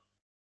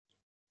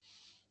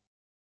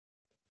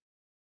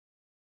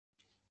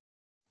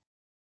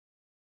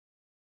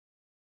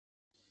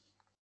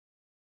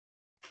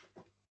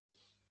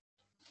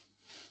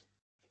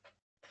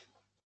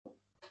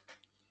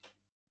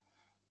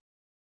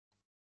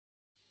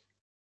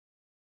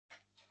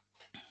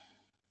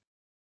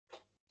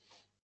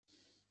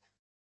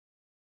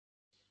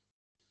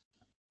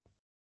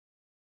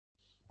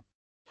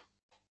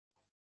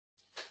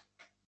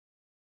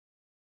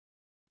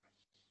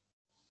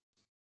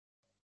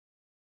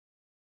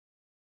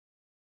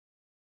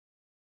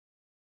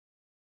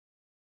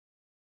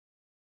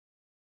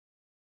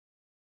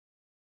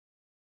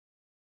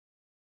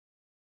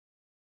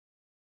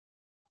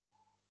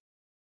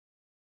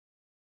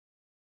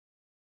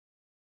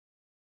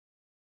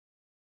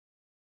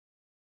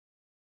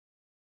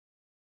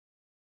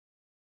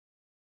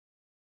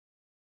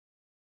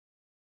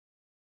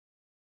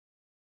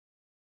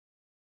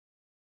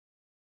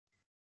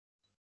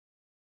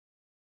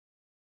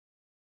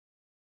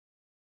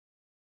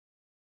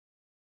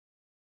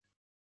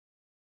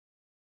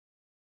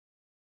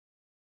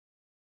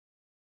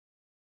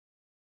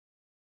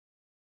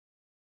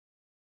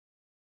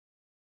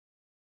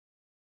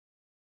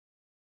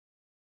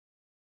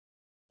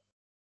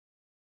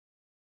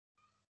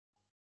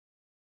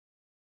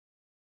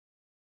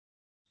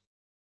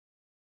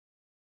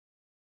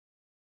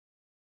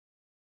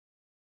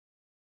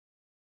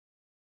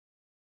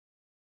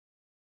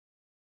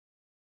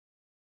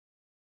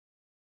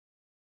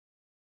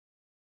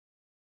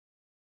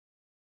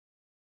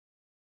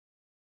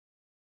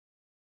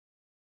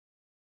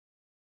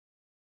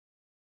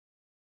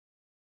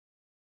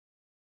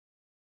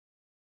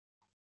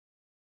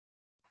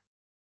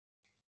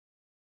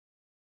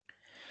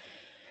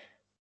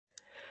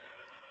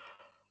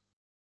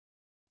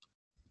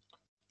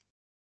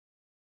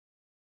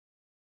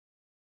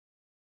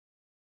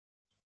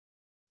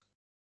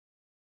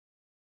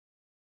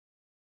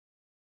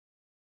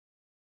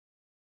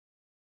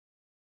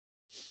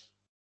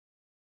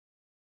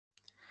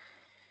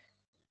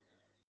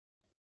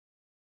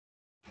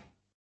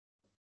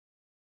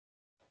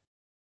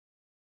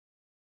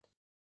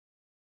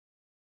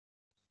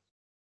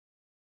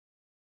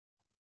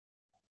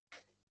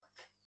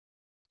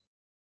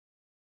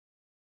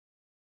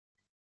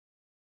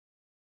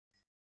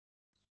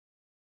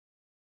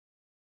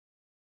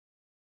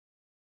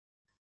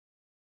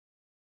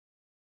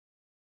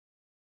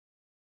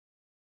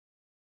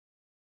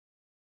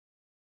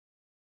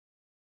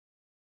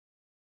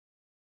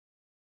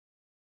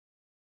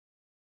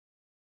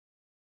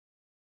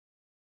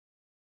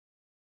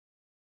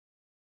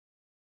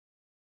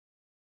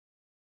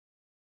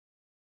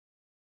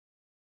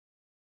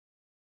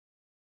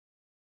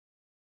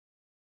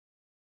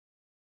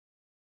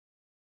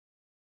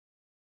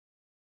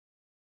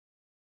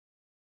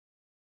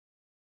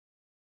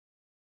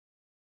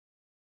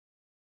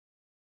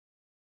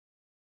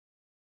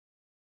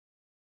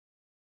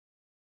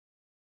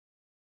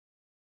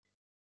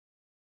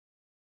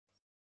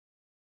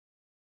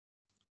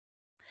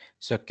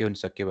सक्यो नि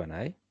सक्यो भन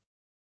है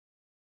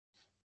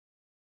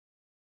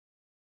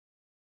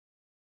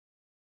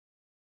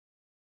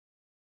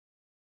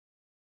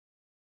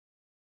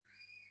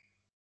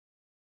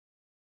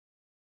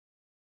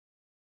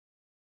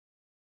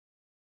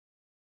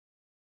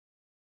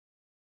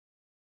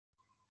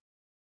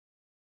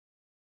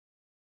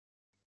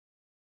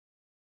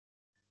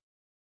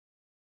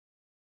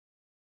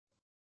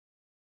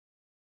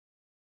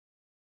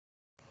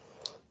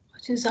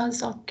हजुर सर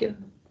सक्यो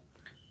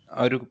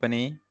अरुको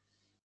पनि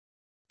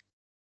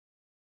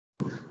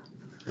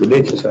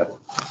हुँदैछ सर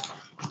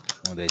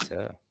हुँदैछ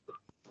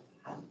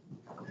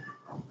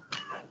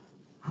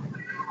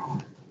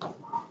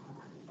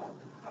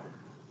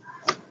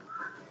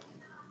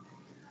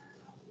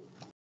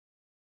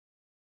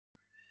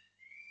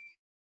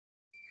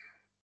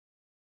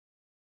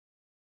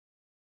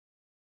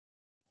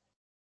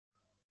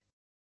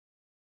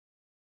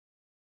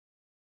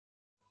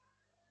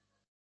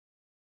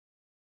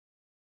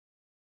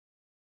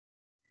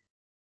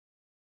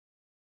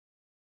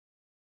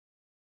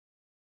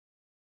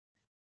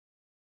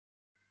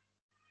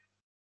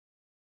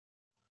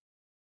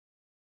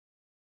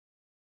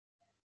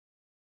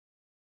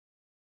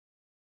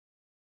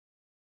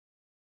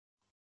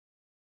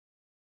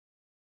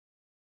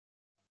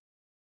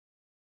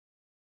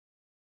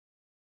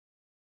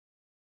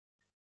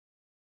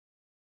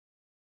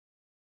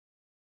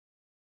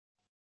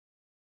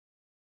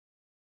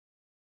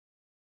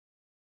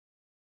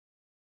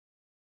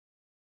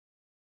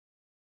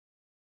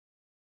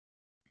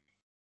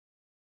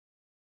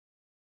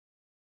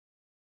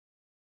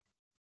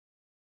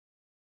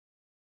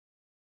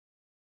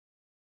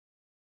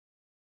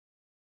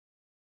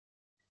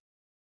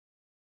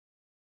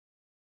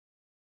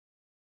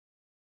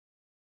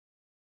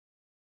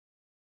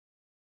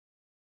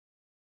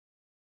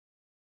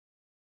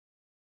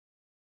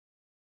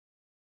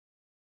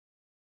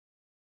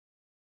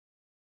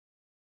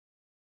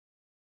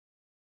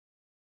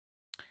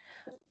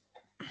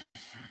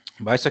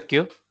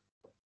भइसक्यो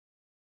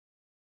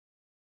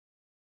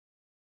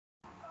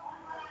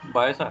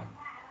भयो सर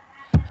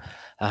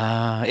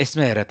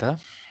यसमा हेर त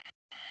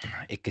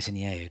एकैछिन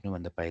यहाँ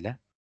हेर्नुभन्दा पहिला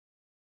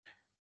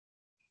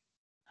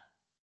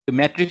त्यो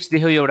म्याट्रिक्स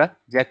देख्यौ एउटा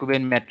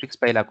ज्याकोबियन म्याट्रिक्स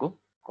पहिलाको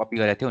कपी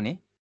गरेको थियौ नि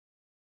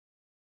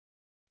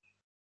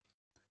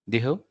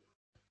देख्यौ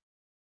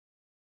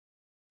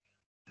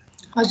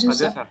हजुर हजुर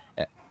सर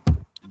सर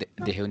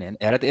देख्यौ नि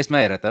हेर त यसमा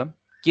हेर त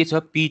के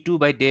छ p2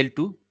 by del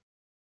 2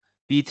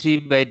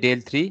 p3 by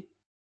del 3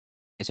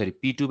 sorry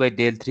p2 by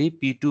del 3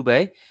 p2 by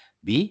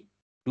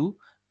v2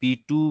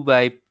 p2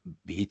 by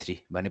v3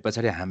 भने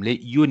पछाडि हामीले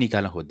यो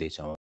निकाल्न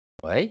खोज्दैछौँ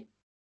है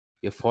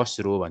यो फर्स्ट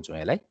रो भन्छौँ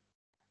यसलाई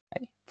है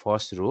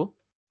फर्स्ट रो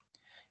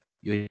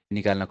यो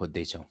निकाल्न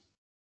खोज्दैछौँ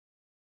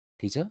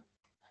ठिक छ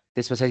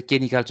त्यस पछाडि के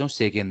निकाल्छौँ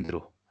सेकेन्ड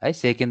रो है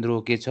सेकेन्ड रो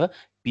के छ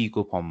p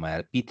को फर्ममा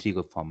आएर p3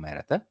 को फर्ममा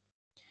हेर त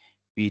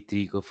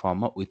p3 को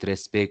फर्ममा with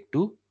respect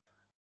to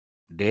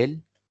del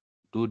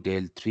 2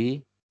 del 3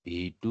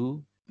 v2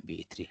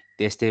 v3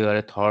 त्यस्तै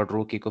गरेर थर्ड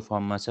रो के को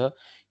फर्ममा छ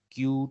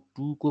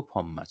q2 को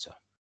फर्ममा छ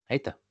है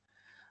त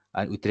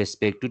अनि with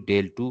respect to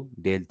del 2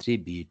 del 3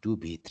 v2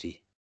 v3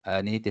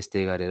 अनि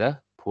त्यस्तै गरेर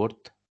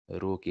फोर्थ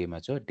रो केमा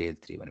छ del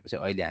 3 भनेपछि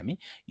अहिले हामी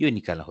यो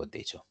निकाल्न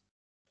खोज्दैछौँ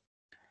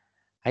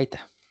है त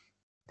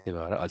त्यही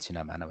भएर अल्छी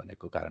नमान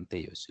भनेको कारण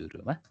त्यही हो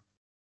सुरुमा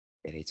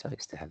धेरै छ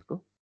यस्तै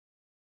खालको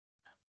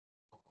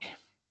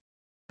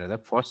र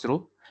फर्स्ट रो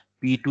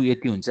p2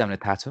 यति हुन्छ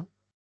हामीलाई थाहा छ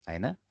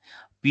हैन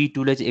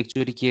p2 ले चाहिँ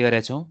एकचोटी के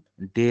गरेका छौं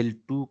del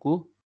 2 को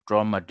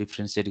टर्ममा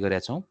डिफरेन्शिएट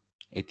गरेका छौं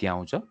यति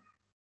आउँछ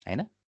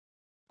हैन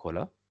खोल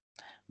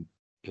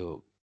यो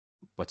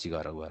पछि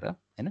गएर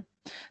हैन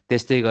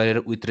त्यस्तै गरेर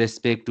विथ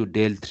रेस्पेक्ट टु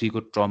del 3 को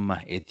टर्ममा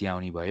यति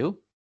आउने भयो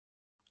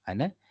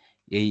हैन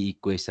यही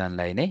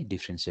इक्वेसनलाई नै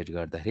डिफरेन्शिएट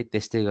गर्दाखेरि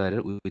त्यस्तै गरेर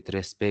विथ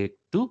रेस्पेक्ट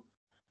टु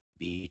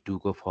v2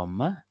 को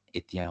फर्ममा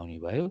यति आउने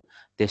भयो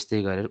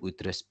त्यस्तै गरेर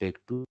विथ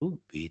रेस्पेक्ट टु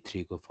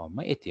v3 को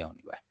फर्ममा यति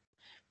आउने भयो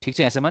ठीक छ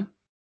यहाँसम्म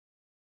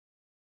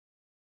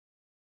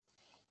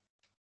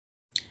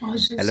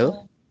हजुर हेलो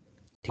सर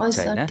ठीक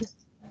हजुर छ हैन सर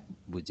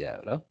बुझ्या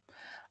होला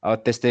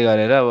अब त्यस्तै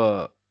गरेर अब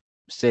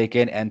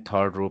सेकेन्ड एन्ड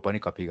थर्ड रो पनि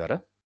कपी गर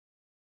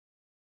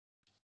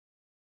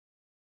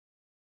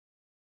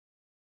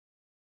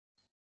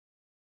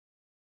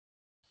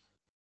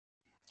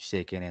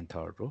second and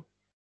third row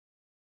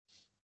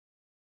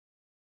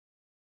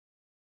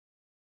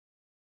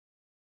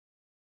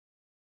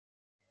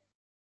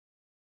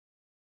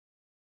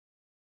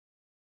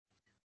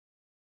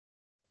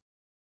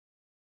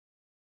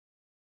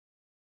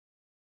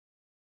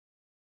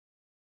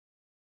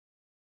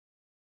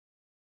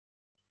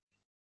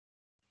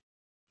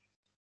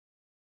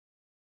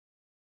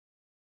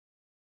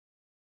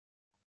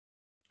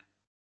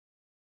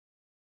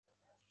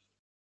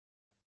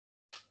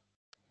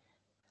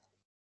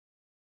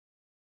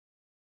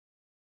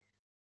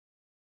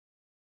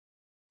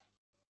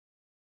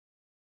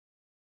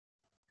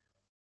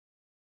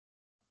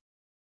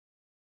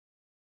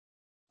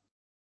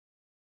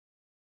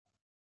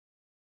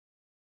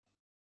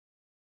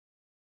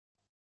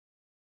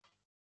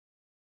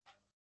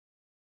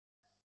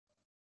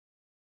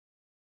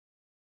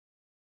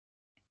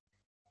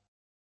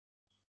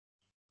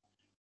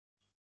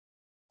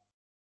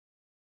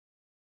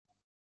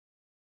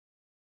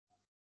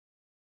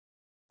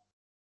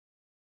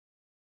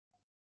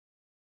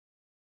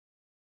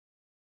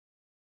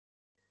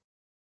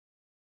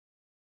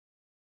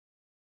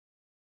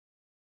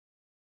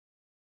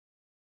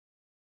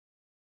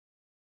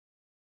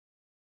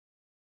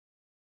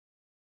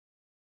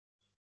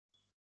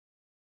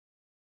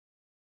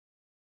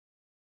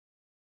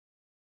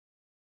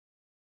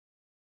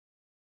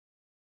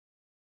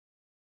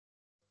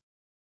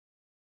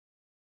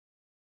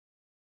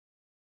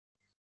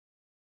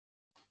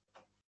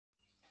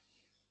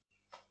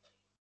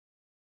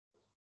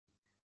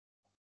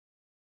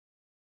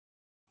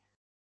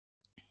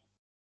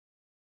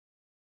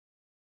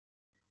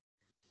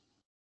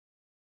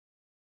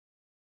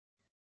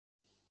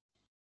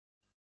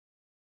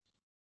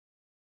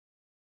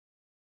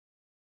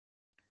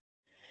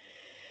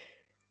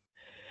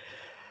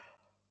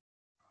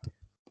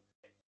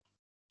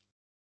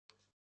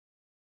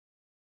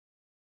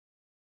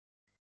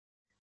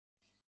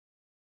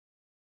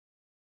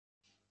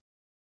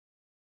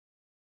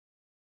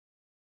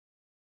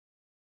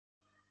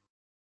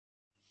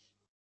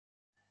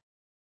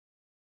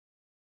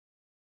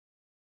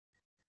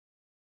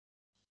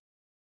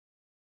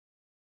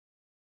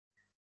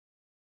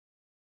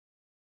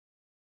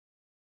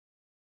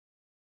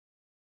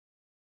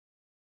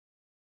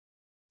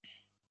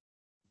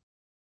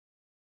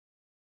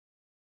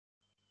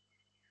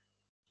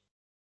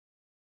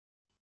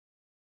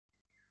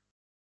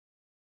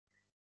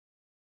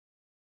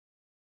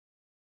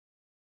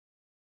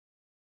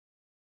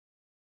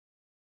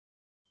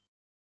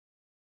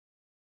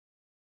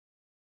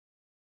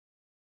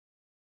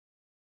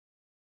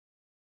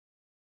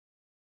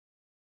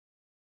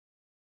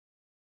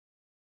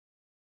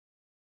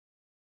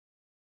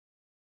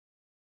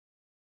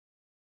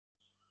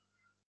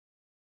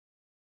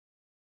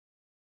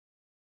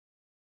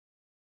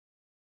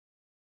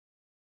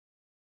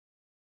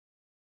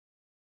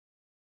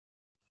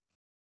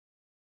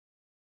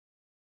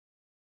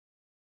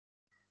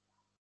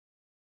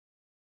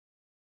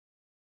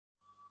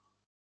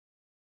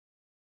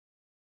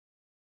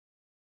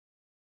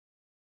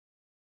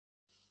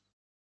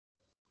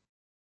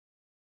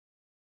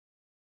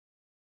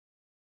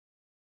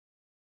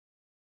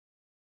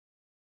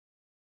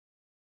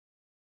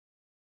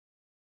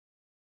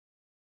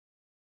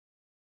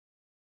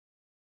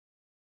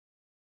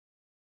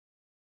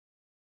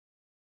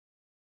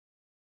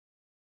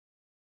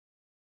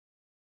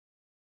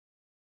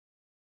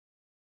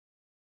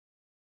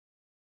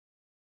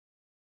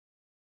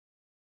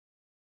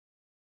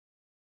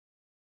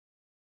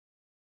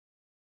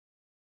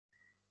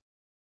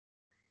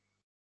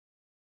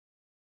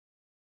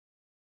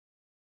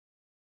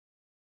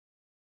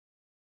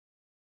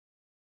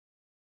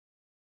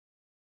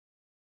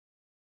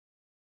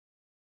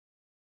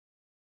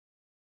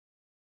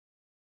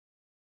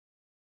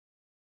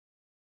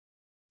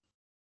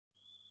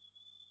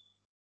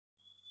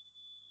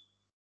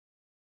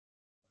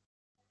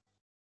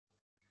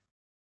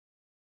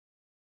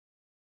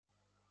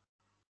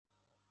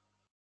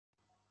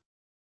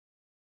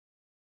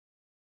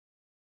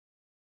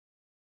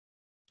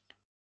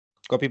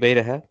copy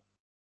भइरह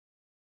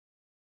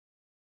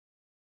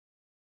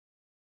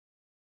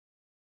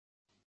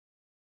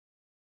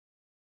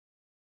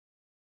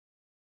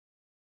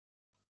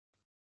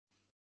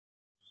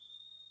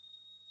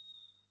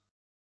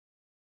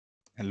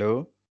hello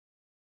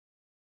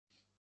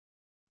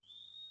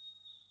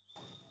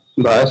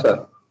भयो सर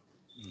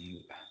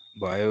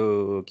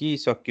भयो कि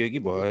सक्यो कि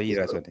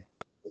भइरहेछ नि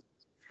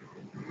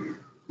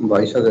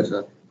भइसक्यो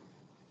सर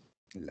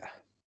ल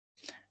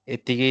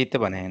यतिकै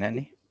त भने हैन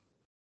नि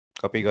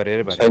कपी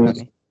गरेर भने छैन हो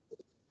नि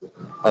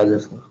हजुर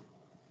सर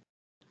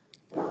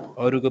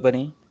अरुको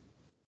पनि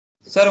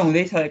सर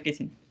हुँदैछ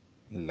एकैछिन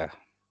ल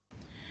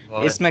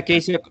यसमा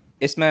केही छ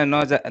यसमा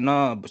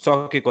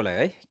नसकेकोलाई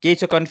है केही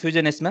छ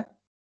कन्फ्युजन यसमा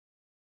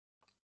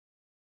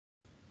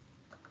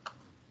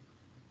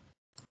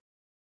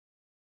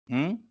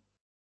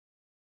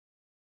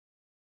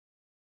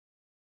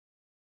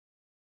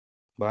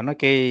भन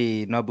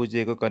केही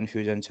नबुझेको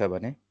कन्फ्युजन छ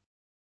भने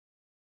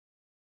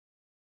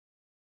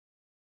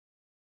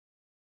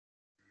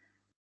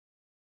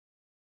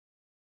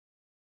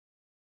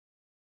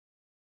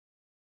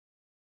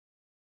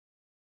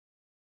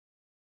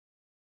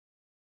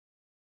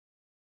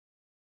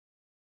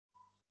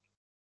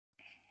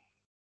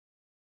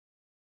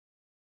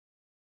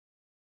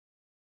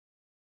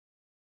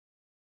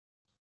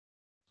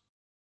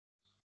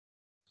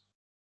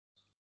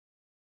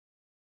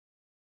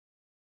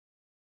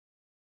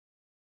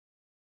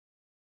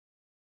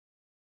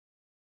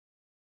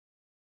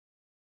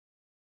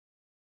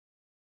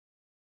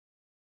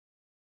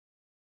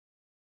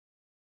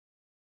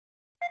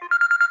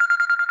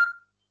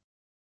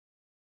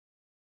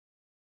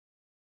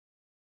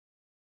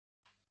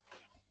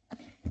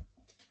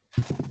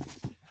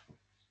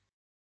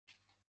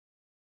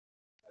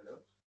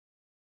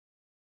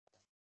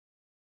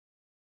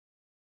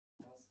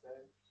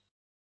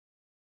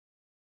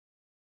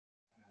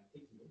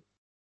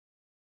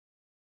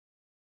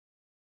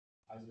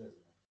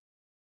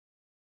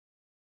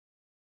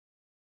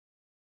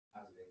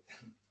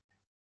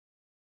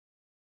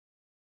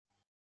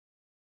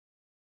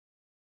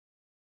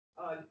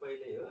अलि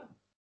पहिले हो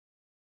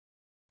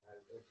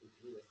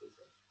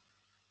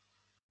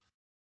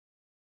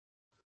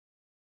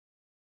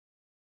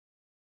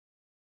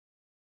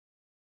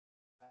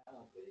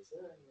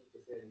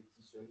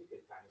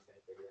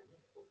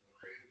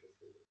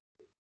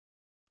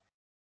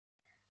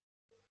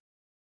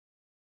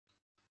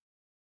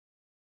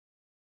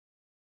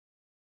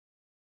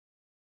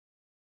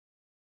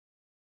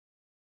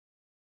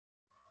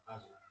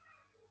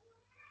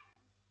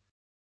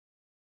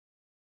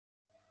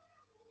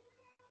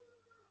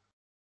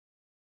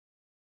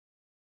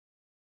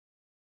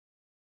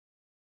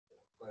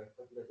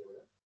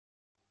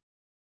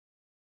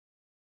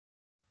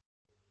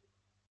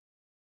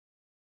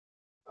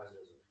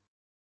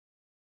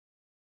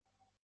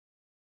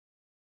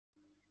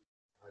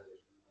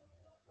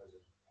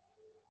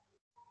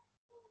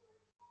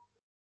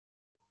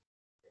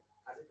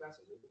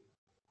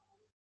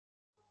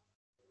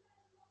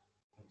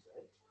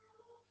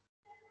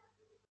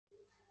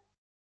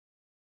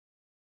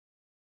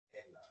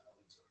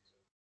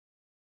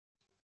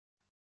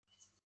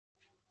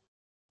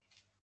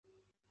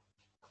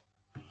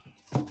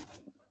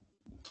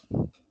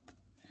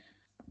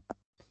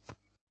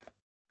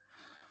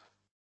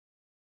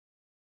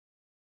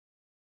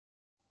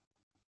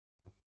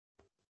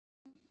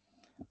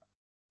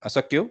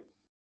सक्यो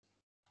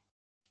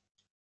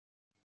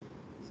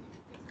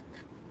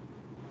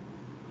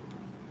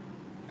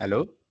हेलो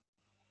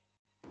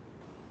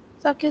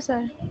सक्यो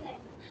सर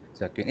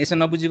सक्यो यसो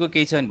नबुझेको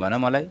केही छ भने भन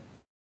मलाई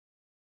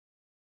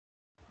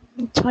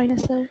छैन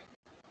सर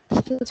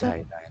त्यस्तो त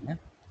छैन हैन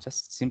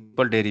जस्ट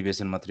सिम्पल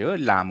डेरिभेसन मात्रै हो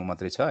लामो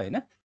मात्रै छ हैन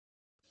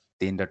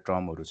तीनटा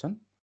टर्महरु छन्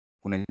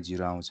कुनै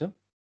जिरो आउँछ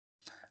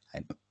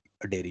हैन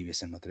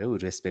डेरिभेसन मात्रै हो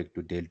respect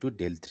to del 2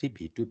 del 3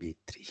 v2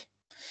 v3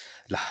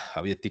 ल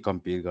अब यति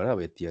कम्पेयर गर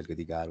अब यति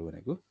अलिकति गाह्रो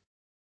भनेको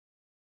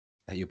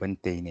यो पनि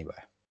त्यही नै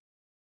भयो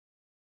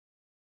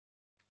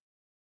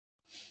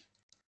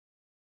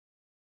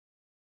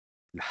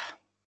ल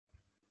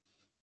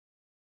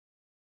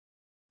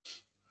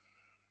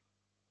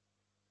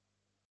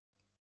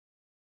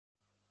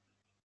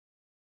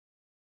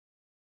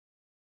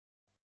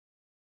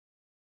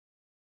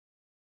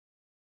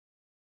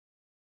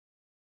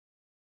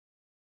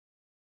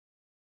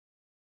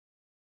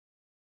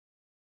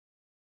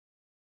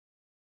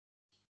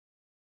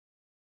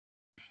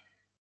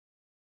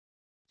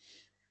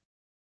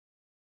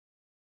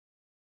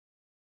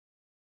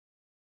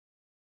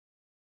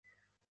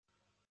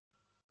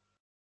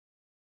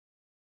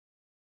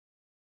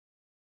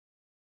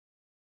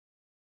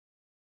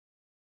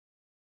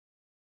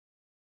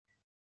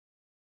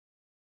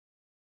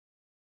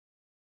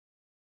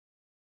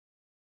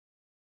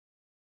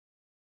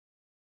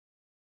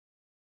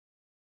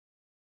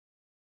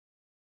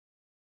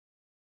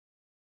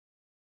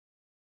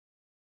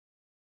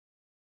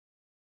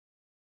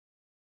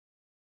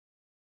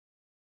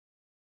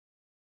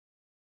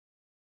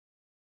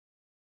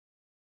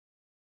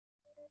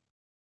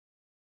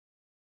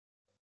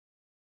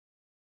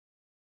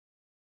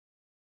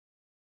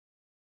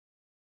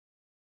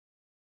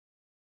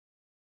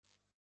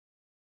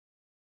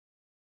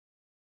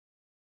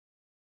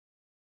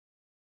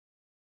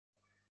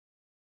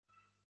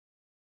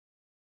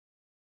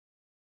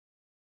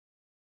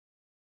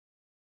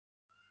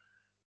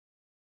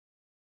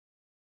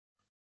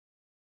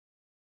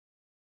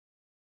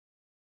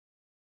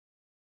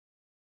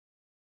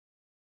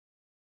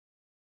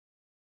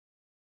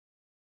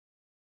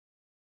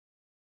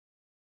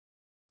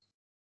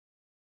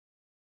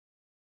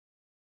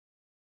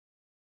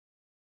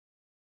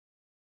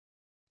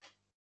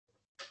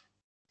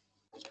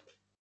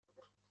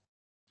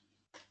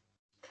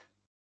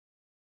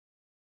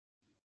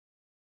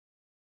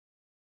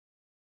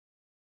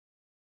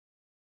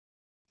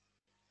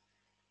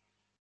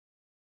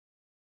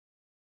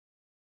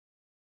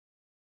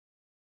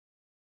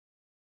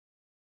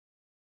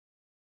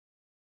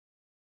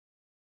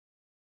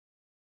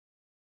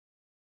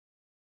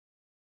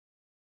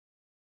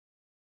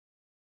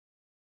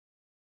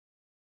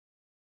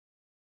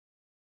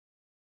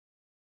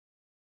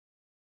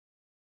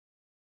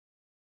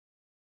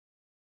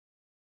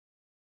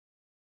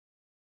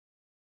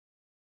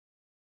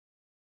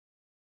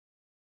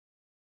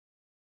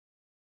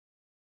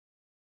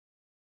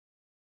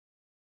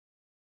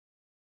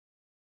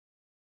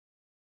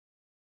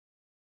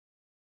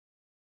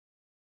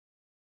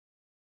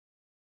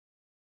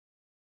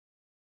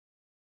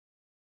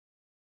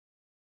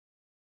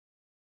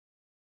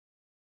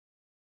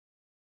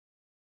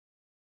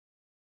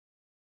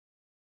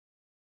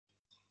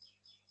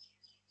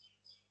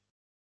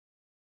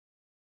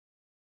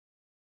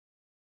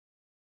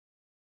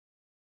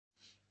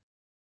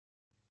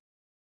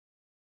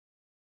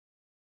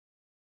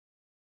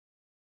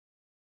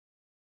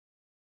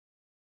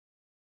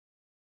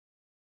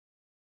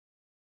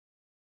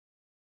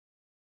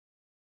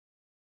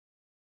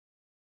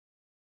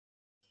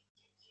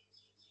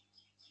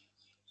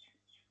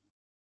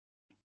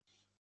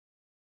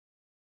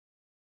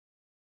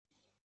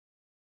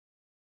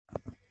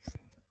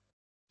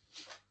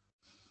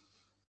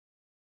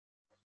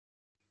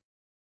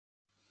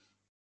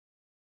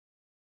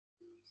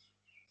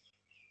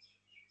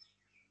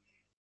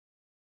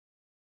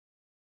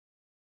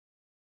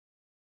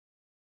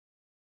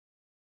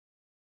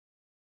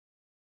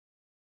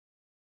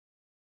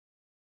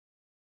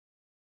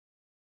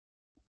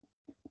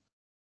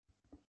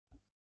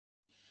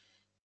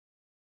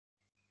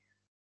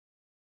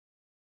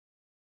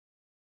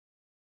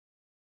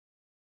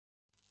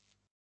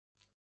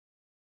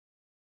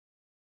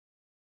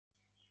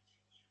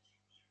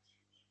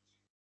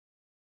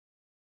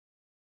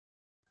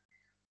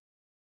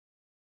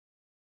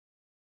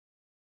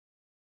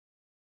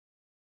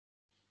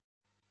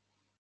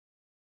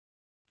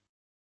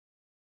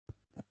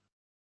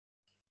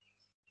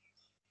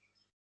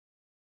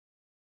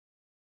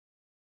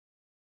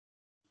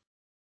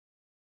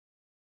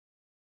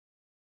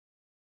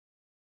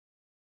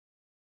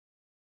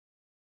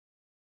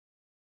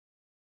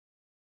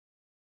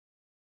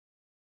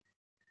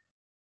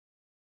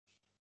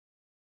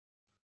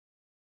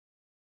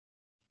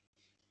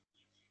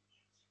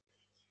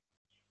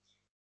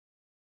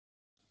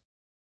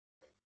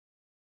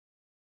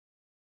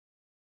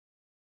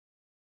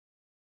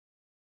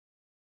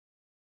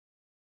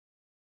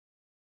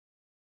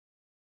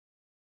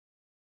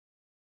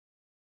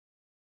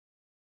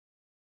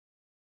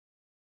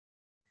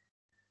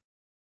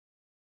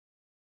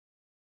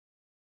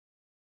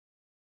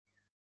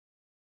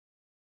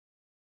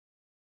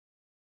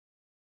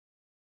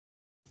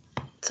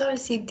सर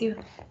सिद्धियो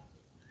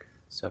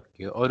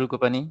सक्यो अरुको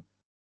पनि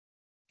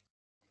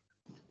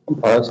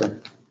भयो सर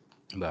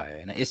भयो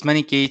हैन यसमा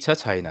नि केही छ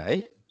छैन है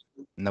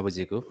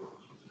नबुझेको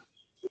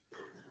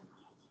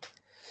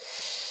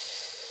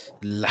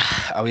ल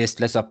अब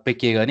यसलाई सबै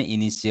के गर्ने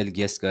इनिशियल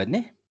गेस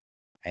गर्ने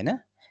हैन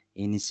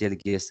इनिशियल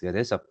गेस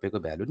गरेर सबैको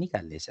भ्यालु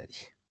निकाल्ने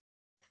यसरी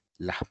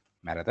ल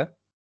मार त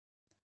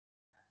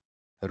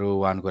रो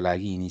 1 को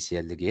लागि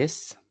इनिशियल गेस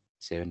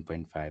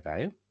 7.5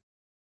 आयो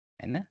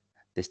हैन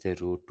त्यस्तै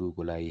रो 2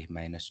 को लागि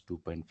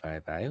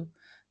 -2.5 आयो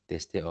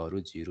त्यस्तै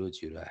अरु 0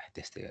 0 आयो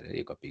त्यस्तै गरेर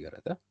यो कपी गर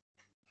त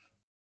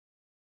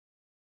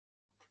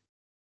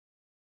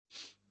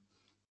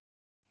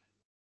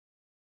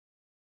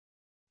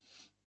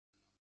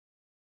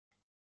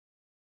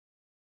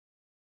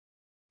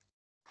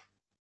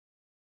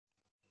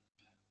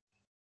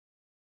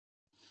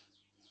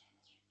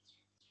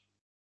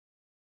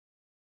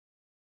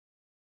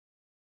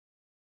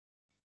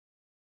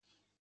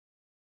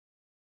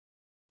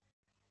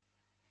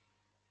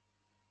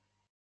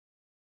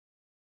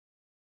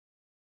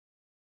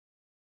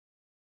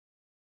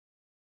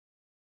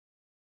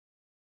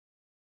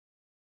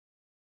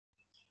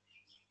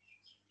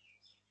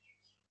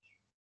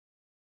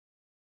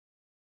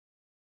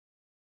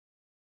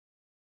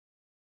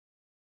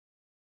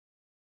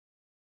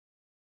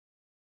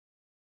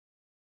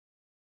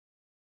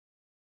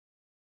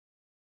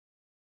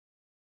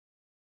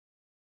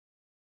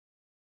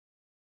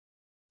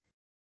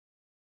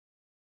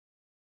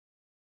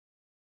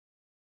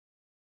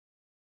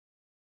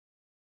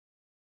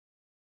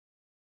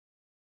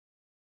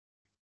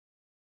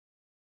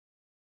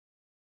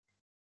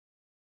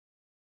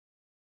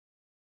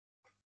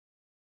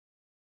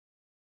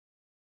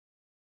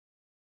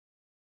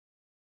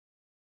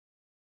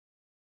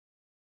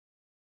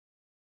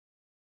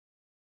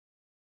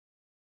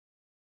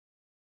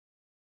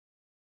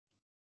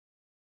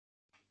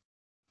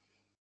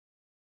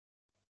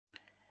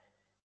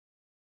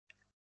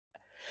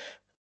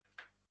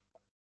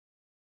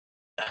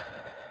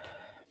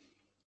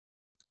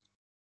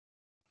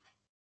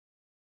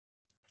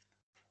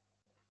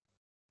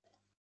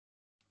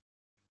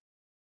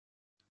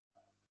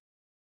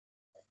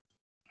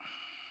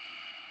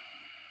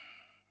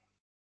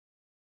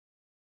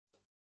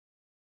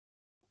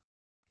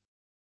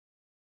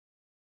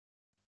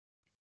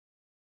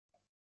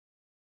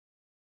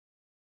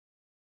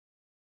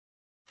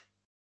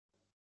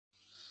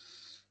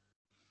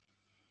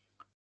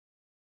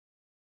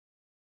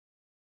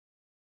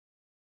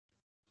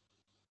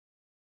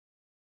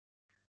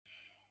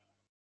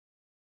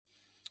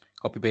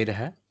कपी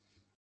भइरहा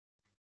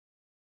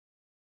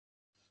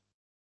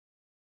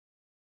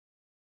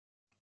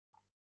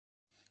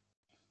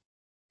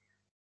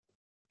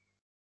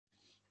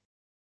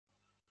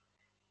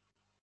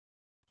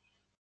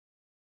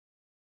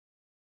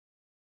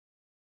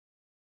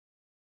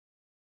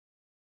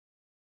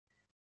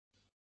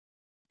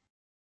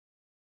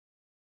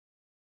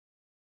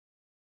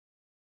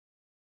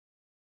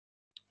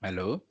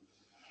हेलो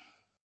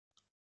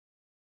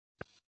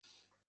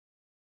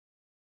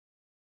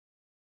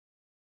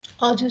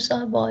हजुर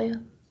सर भयो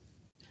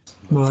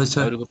भयो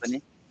सर अरुको पनि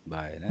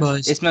भएन भयो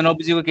सर। यसमा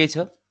नबुझेको केही छ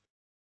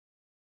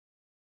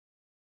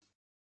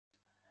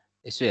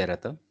यसो हेर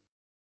त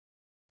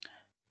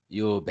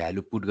यो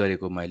भ्यालु पुट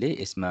गरेको मैले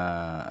यसमा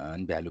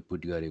भ्यालु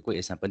पुट गरेको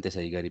यसमा पनि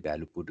त्यसै गरी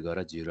भ्यालु पुट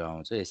गरेर 0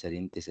 आउँछ यसरी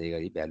नि त्यसै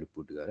गरी भ्यालु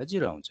पुट गरेर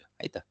 0 आउँछ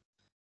है त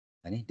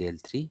अनि del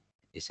 3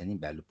 यसरी नि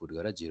भ्यालु पुट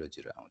गरेर 0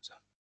 0 आउँछ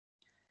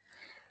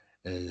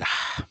ल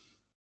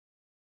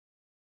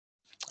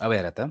अब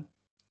हेर त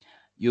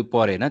यो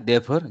परेन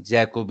therefore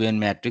ज्याकोबियन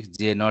matrix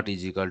J not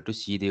is equal to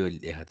सिधै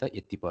लेख त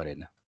यति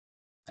परेन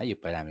है यो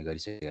पहिला हामी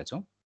गरिसकेका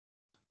छौं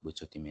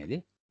बुझ्छौ तिमीले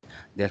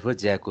therefore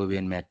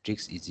ज्याकोबियन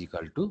matrix is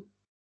equal to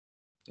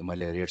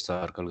मैले रेड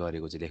सर्कल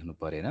गरेको चाहिँ लेख्नु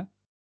परेन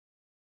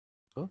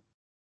हो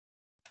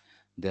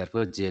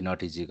therefore J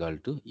not is equal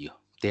to यो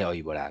त्यही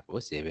अघिबाट आएको हो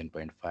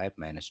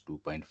 7.5 -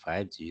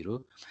 2.5 0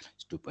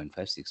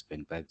 2.5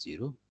 6.5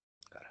 0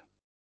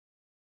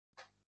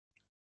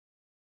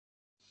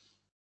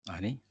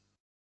 अनि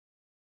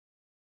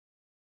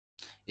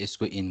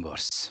यसको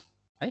इन्भर्स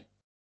है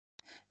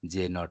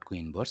J नट को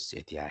इन्भर्स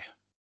यति आयो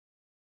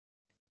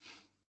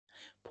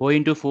 4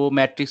 into 4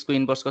 म्याट्रिक्स को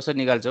इन्भर्स कसरी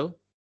निकाल्छौ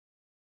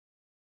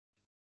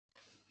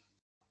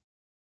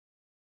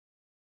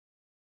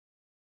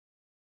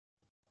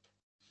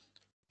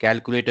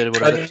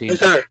क्याल्कुलेटरबाट 3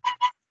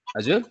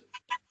 हजुर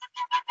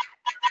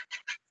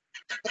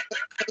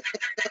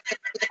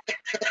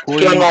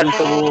 4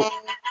 into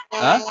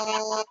 4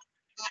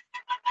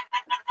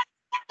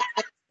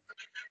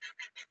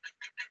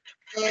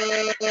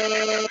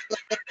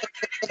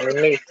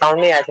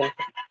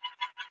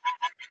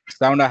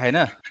 साउन्ड आएन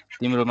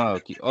तिम्रोमा हो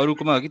कि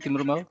अरुकोमा हो कि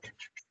तिम्रोमा हो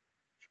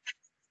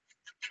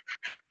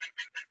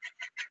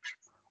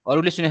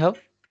अरुले सुने हौ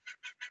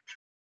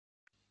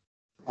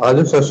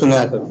हजुर सर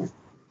सुनेको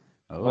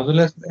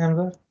हजुरले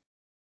सर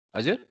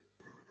हजुर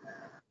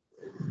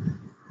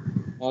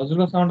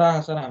हजुरको साउन्ड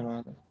आएको सर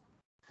हाम्रो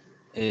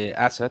ए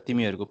आछ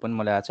तिमीहरूको पनि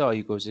मलाई आछ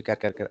अहिलेको चाहिँ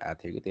क्यार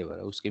आएको थियो कि त्यही भएर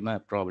उसकैमा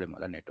प्रब्लम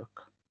होला नेटवर्क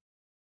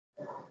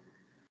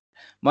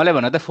मलाई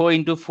भन त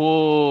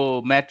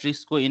 4x4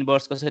 म्याट्रिक्सको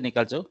इन्भर्स कसरी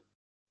निकाल्छौ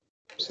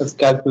सर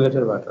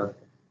क्याल्कुलेटरबाट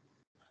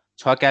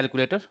छ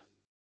क्याल्कुलेटर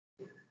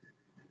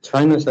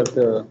छैन सर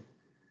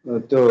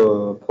त्यो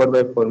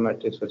 4x4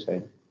 म्याट्रिक्सको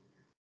छैन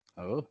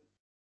हो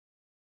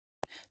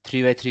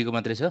 3x3 को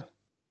मात्रै छ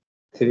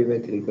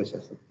 3x3 को छ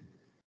सर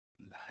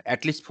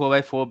एटलिस्ट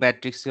 4x4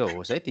 म्याट्रिक्स चाहिँ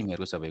होस् है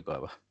तिमीहरूको सबैको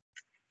अब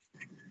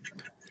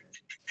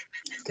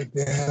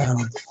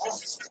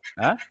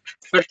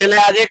त्यसलाई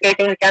अझै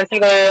क्यान्सल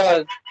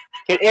गरेर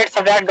 8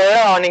 सब्ट्र्याक्ट गरेर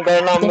अनि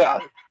गर्न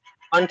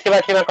अनि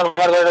 3x3 मा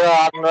कन्भर्ट गरेर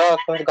आफ्नो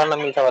गर्न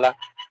मिल्छ होला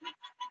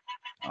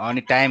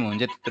अनि टाइम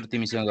हुन्छ त्यत्रो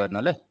तिमीसँग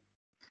गर्नले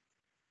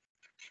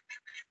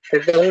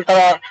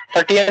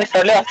तर टिएन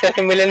सरले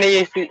अस्ति मिलेन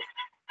यही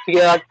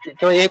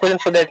क्वेसन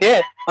सोधेको थिए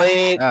अनि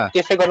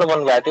त्यसै गर्न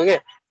भन्नुभएको थियो कि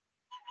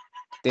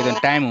त्यही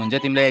त टाइम हुन्छ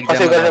तिमीलाई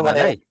एक्जाममा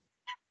गर्नलाई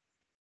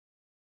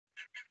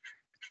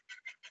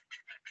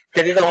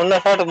त्यति त हुन्न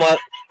सर म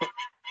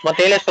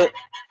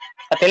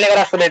त्यसले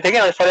गरेर सोधेको थिएँ कि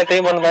अनि सरले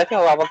त्यही भन्नुभएको थियो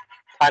अब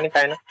थाहा नि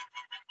पाएन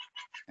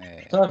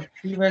सर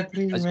 3x3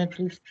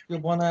 म्याट्रिक्स त्यो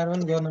बनाएर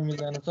पनि गर्न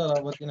मिल्दैन सर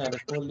अब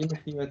तिनीहरूले खोलिदिनु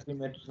 3x3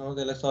 म्याट्रिक्स हो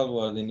त्यसलाई सल्भ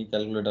गरिदिने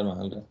क्याल्कुलेटरमा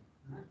हालेर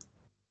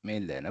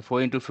मिल्दैन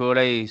 4x4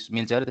 लाई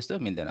मिल्छ र त्यस्तो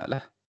मिल्दैन होला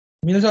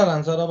मिल्छ होला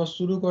सर अब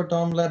सुरुको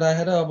टर्मलाई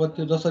राखेर अब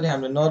त्यो जसरी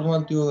हामीले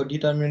नर्मल त्यो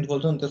डिटर्मिनेन्ट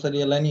खोल्छौँ त्यसरी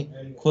यसलाई नि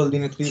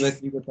खोलिदिने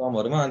 3x3 को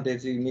टर्महरुमा अनि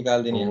त्यसपछि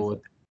निकाल्दिने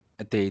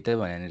त्यही त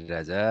भने नि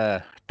राजा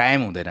टाइम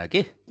हुँदैन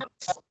के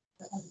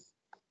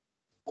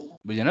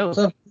बुझ्यौ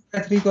सर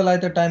 3x3 को लागि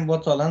त टाइम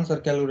बच्छ होला नि सर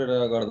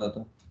क्याल्कुलेटर गर्दा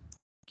त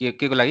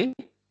के को लागि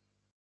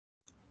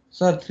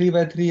सर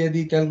 3x3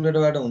 यदि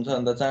क्याल्कुलेटरबाट हुन्छ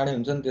भने त चाँडै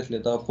हुन्छ नि त्यसले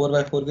त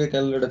 4x4 कै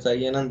क्याल्कुलेटर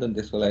चाहिएन नि त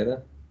त्यसको लागि त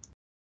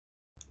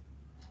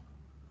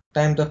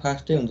टाइम त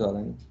फास्टै हुन्छ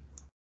होला नि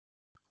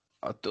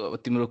अब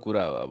तिम्रो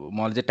कुरा हो अब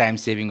मैले चाहिँ टाइम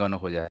सेभिङ गर्न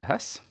खोजेँ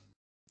खास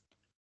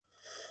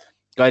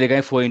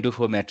कहिलेकाहीँ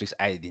 4x4 म्याट्रिक्स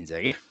आइदिन्छ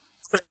कि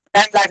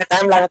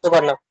टाइम लाग्छ त्यो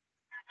गर्न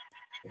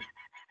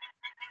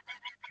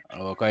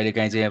अब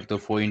कहिलेकाहीँ चाहिँ अब त्यो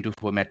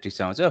 4x4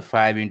 म्याट्रिक्स आउँछ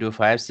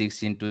 5x5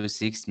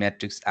 6x6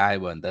 म्याट्रिक्स आयो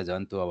भने त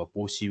झन् त्यो अब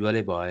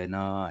पोसिबलै भएन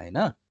हैन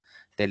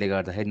त्यसले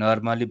गर्दाखेरि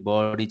नर्मली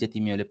बढी चाहिँ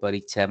तिमीहरूले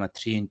परीक्षामा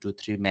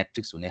 3x3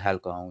 म्याट्रिक्स हुने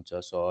खालको आउँछ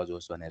सहज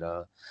होस् भनेर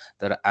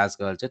तर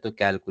आजकल चाहिँ त्यो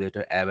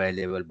क्याल्कुलेटर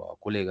एभाइलेबल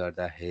भएकोले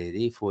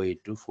गर्दाखेरि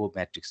 4x4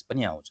 म्याट्रिक्स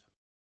पनि आउँछ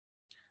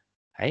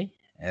है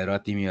र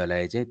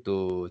तिमीहरूलाई चाहिँ त्यो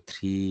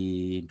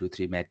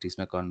 3x3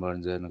 म्याट्रिक्समा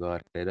कन्भर्जन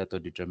गरेर त्यो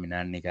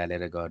डिटर्मिनेन्ट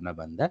निकालेर गर्न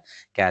भन्दा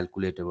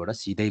क्याल्कुलेटरबाट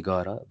सिधै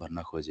गर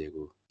भन्न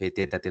खोजेको फेरि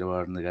त्यतातिर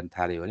गर्न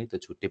थाल्यो भने त्यो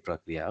छुट्टै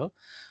प्रक्रिया हो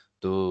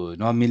त्यो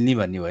नमिल्ने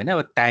भन्ने होइन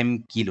अब टाइम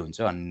किल हुन्छ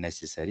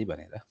अननेसेसरी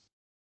भनेर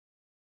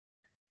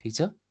ठिक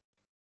छ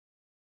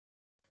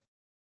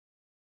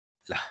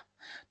ल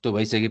त्यो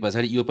भइसके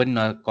पछाडि यो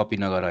पनि कपी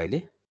नगर अहिले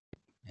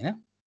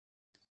हैन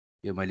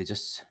यो मैले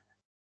जस्ट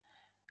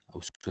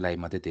उसको लागि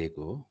मात्रै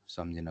दिएको हो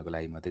सम्झिनको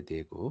लागि मात्रै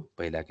दिएको हो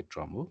पहिलाकै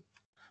ट्रम हो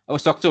अब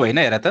सक्छौ होइन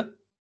हेर त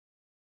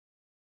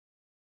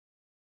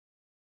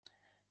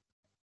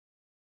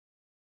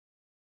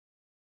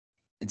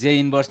जे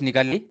इन्भर्स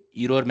निकाल्ने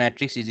error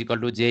matrix is equal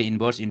to जे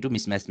इन्भर्स इन्टु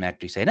मिसम्याच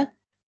म्याट्रिक्स हैन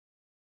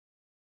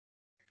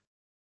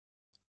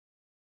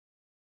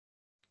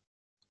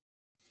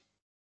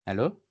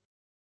हेलो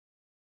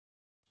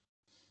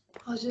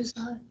हजुर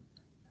सर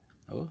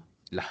हो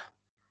ल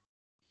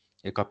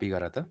यो कपी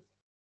गर त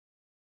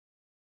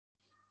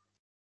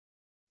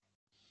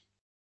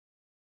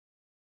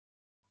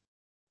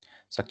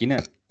सकिन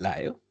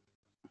लायो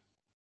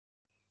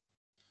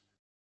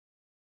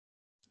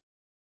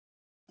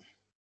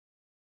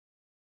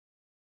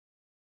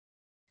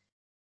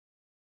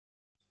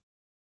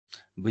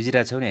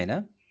बुझिरहेछौ नि हैन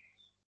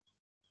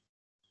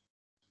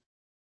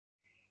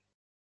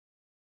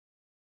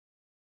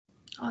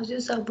हजुर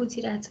सर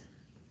बुझिरहेछ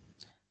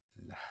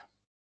ल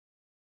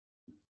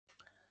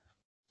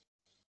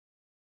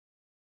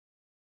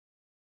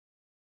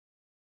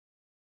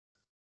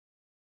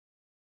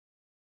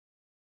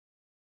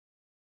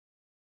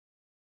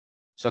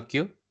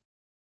सक्यो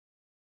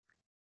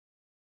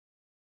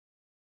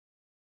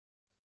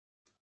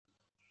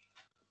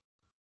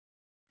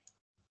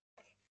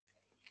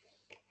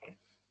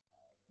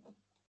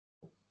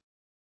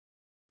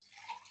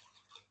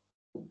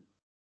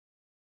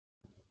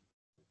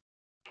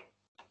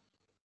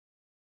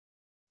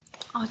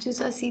हजुर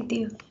सर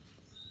सिद्धियो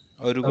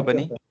अरूको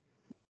पनि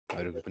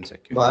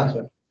सक्यो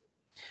भयो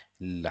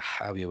ल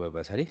अब यो भए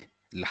पछाडि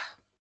ल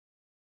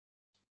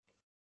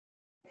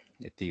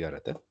यति गर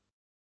त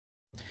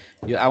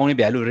यो आउने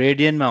भ्यालु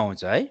रेडियनमा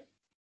आउँछ है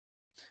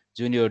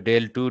जुन यो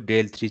डेल 2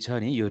 डेल 3 छ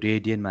नि यो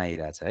रेडियनमा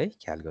आइरहेछ है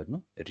ख्याल गर्नु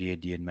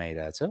रेडियनमा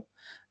आइरहेछ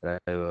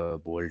र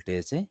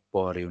भोल्टेज चाहिँ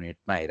पर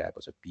युनिटमा आइरहेको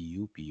छ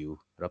पु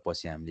र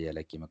पछि हामीले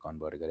यसलाई केमा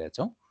कन्भर्ट गरेका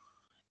छौं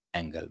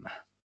एंगलमा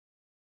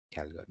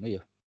ख्याल गर्नु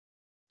यो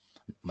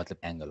मतलब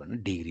एंगल भन्नु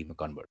डिग्रीमा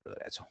कन्भर्ट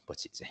गरेका छौं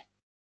पछि चाहिँ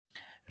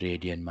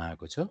रेडियनमा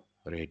आएको छ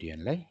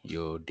रेडियनलाई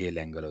यो डेल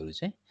एंगलहरु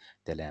चाहिँ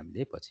त्यसलाई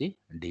हामीले पछि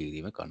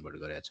डिग्रीमा कन्भर्ट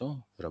गरेका छौं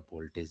र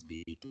भोल्टेज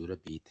V2 र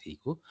V3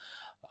 को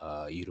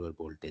इरर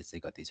भोल्टेज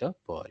चाहिँ कति छ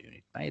पर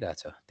युनिटमा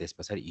आइराछ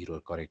त्यसपछि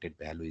error corrected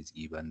value is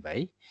given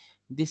by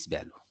this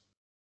value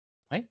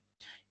है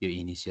यो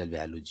इनिशियल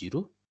भ्यालु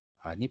 0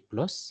 अनि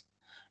प्लस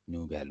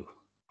न्यू भ्यालु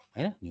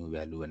हैन न्यू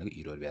भ्यालु भनेको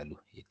इरर भ्यालु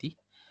यति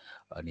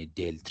अनि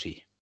डेल 3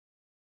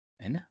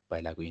 हैन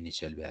पहिलाको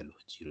इनिशियल भ्यालु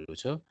 0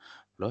 छ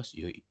प्लस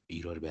यो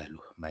इरर भ्यालु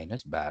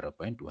माइनस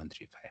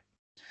 12.135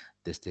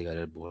 त्यस्तै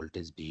गरेर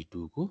भोल्टेज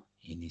V2 को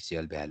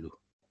इनिशियल भ्यालु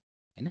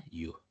हैन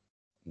यो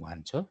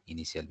 1 छ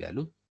इनिशियल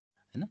भ्यालु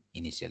हैन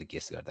इनिशियल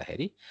केस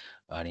गर्दाखेरि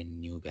अनि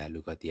न्यू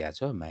भ्यालु कति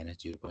आछ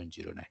माइनस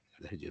 0.09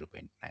 गर्दाखेरि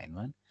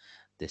 0.91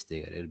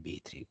 त्यस्तै गरेर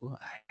V3 को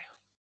आयो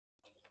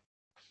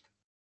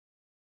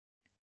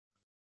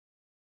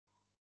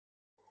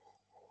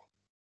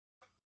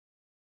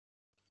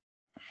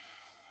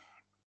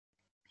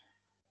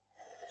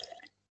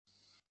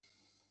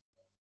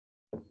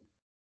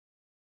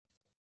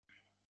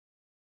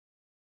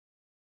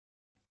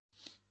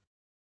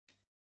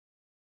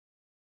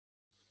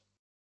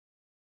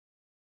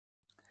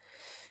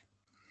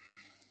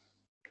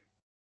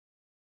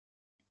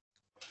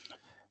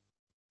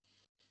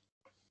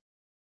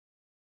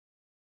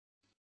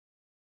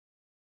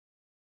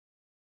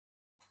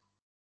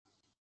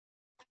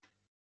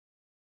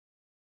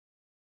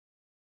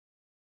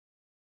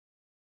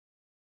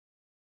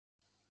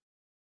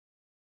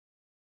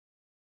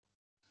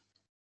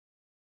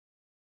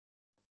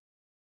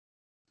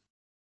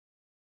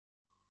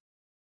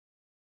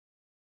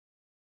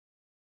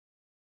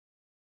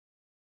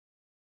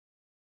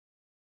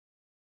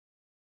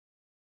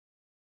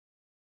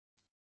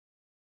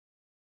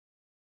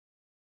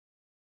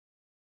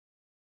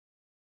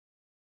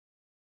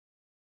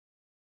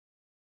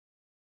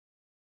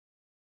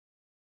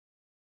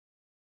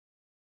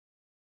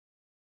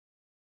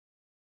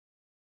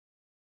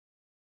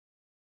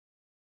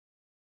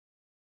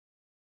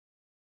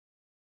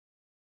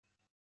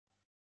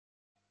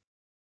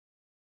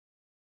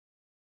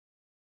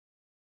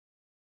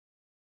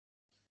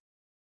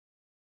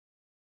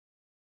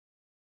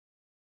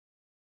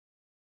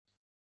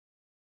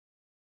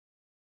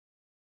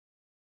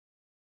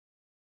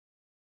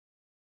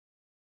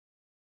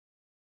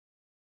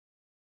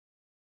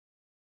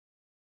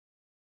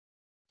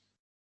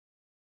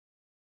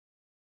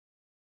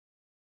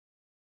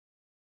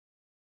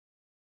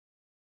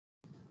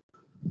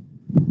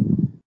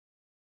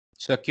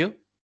सक्यो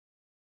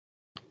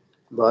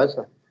भएछ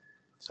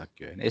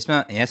सक्यो हैन यसमा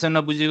यहाँसम्म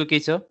नबुझेको के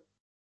छ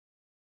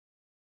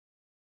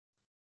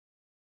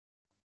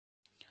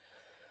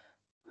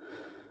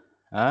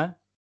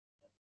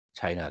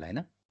छैन होला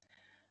हैन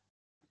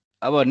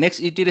अब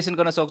नेक्स्ट इटरेसन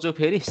गर्न सक्छौ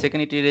फेरि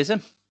सेकेन्ड इटरेसन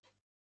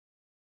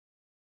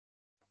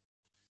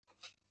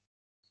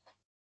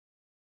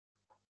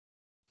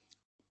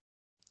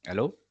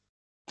हेलो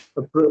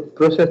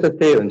प्रोसेस त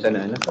त्यही हुन्छ नि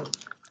हैन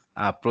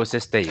सर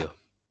प्रोसेस त्यही हो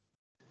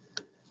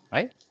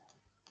है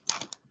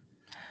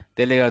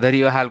त्यसले गर्दाखेरि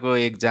यो हालको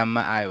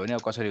एक्जाममा आयो भने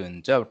अब कसरी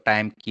हुन्छ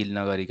टाइम किल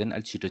नगरिकन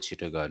अलि छिटो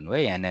छिटो गर्नु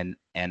है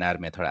एनआर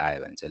मेथड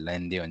आयो भने चाहिँ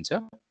लेन्दी हुन्छ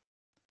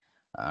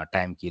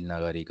टाइम किल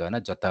नगरिकन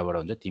जताबाट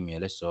हुन्छ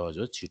तिमीहरूले सहज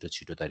हो छिटो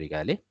छिटो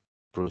तरिकाले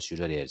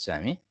प्रोसिडर हेर्छ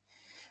हामी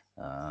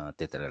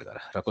त्यतिले गर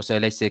र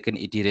कसैलाई सेकेन्ड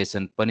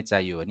इटरेसन पनि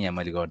चाहियो भने यहाँ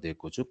मैले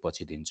गरिदिएको छु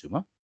पछि दिन्छु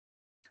म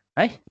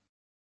है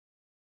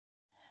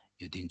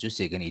यो दिन्छु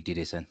सेकेन्ड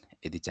इटरेसन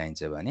यदि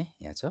चाहिन्छ भने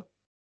यहाँ छ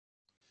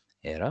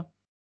हेर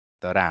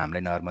तर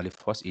हामीलाई नर्मली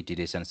फर्स्ट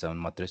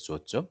इटरेसनसम्म मात्रै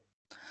सोध्छौँ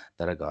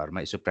तर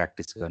घरमा यसो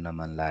प्र्याक्टिस गर्न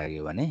मन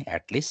लाग्यो भने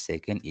एटलिस्ट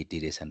सेकेन्ड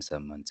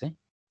इटरेसनसम्म चाहिँ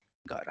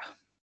गर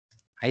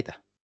है त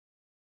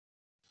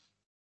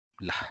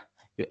ल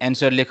यो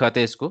एन्सर लेख त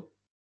यसको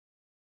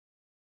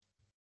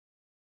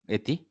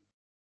यति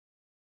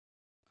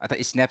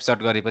अथवा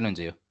स्न्यापसट गरे पनि हुन्छ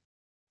यो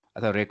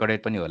अथवा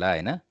रेकर्डेड पनि होला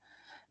हैन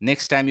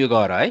नेक्स्ट टाइम यो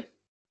गर है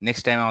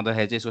नेक्स्ट टाइम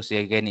आउँदाखेरि चाहिँ यसको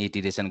सेकेन्ड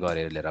इटरेसन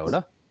गरेर लिएर आऊ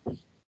ल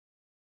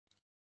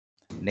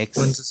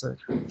नेक्स्ट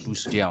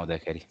ट्युसडे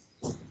आउँदाखेरि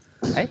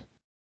है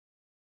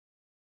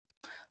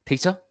ठीक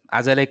छ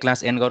आजलाई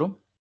क्लास एन्ड गरौँ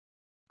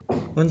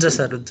हुन्छ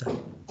सर हुन्छ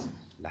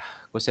ल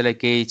कसैलाई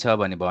केही छ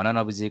भने भन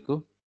नबुझेको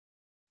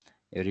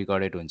यो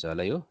रेकर्डेड हुन्छ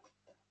होला यो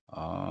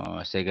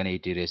सेकेन्ड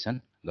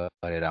इटरेसन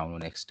गरेर आउनु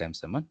नेक्स्ट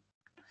टाइमसम्म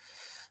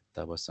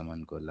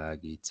तबसम्मको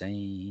लागि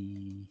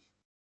चाहिँ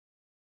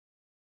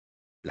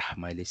ल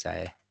मैले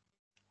साय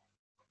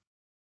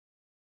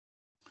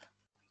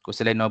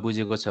कसैलाई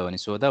नबुझेको छ भने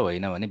सोध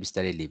होइन भने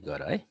बिस्तारै लिभ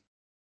गर है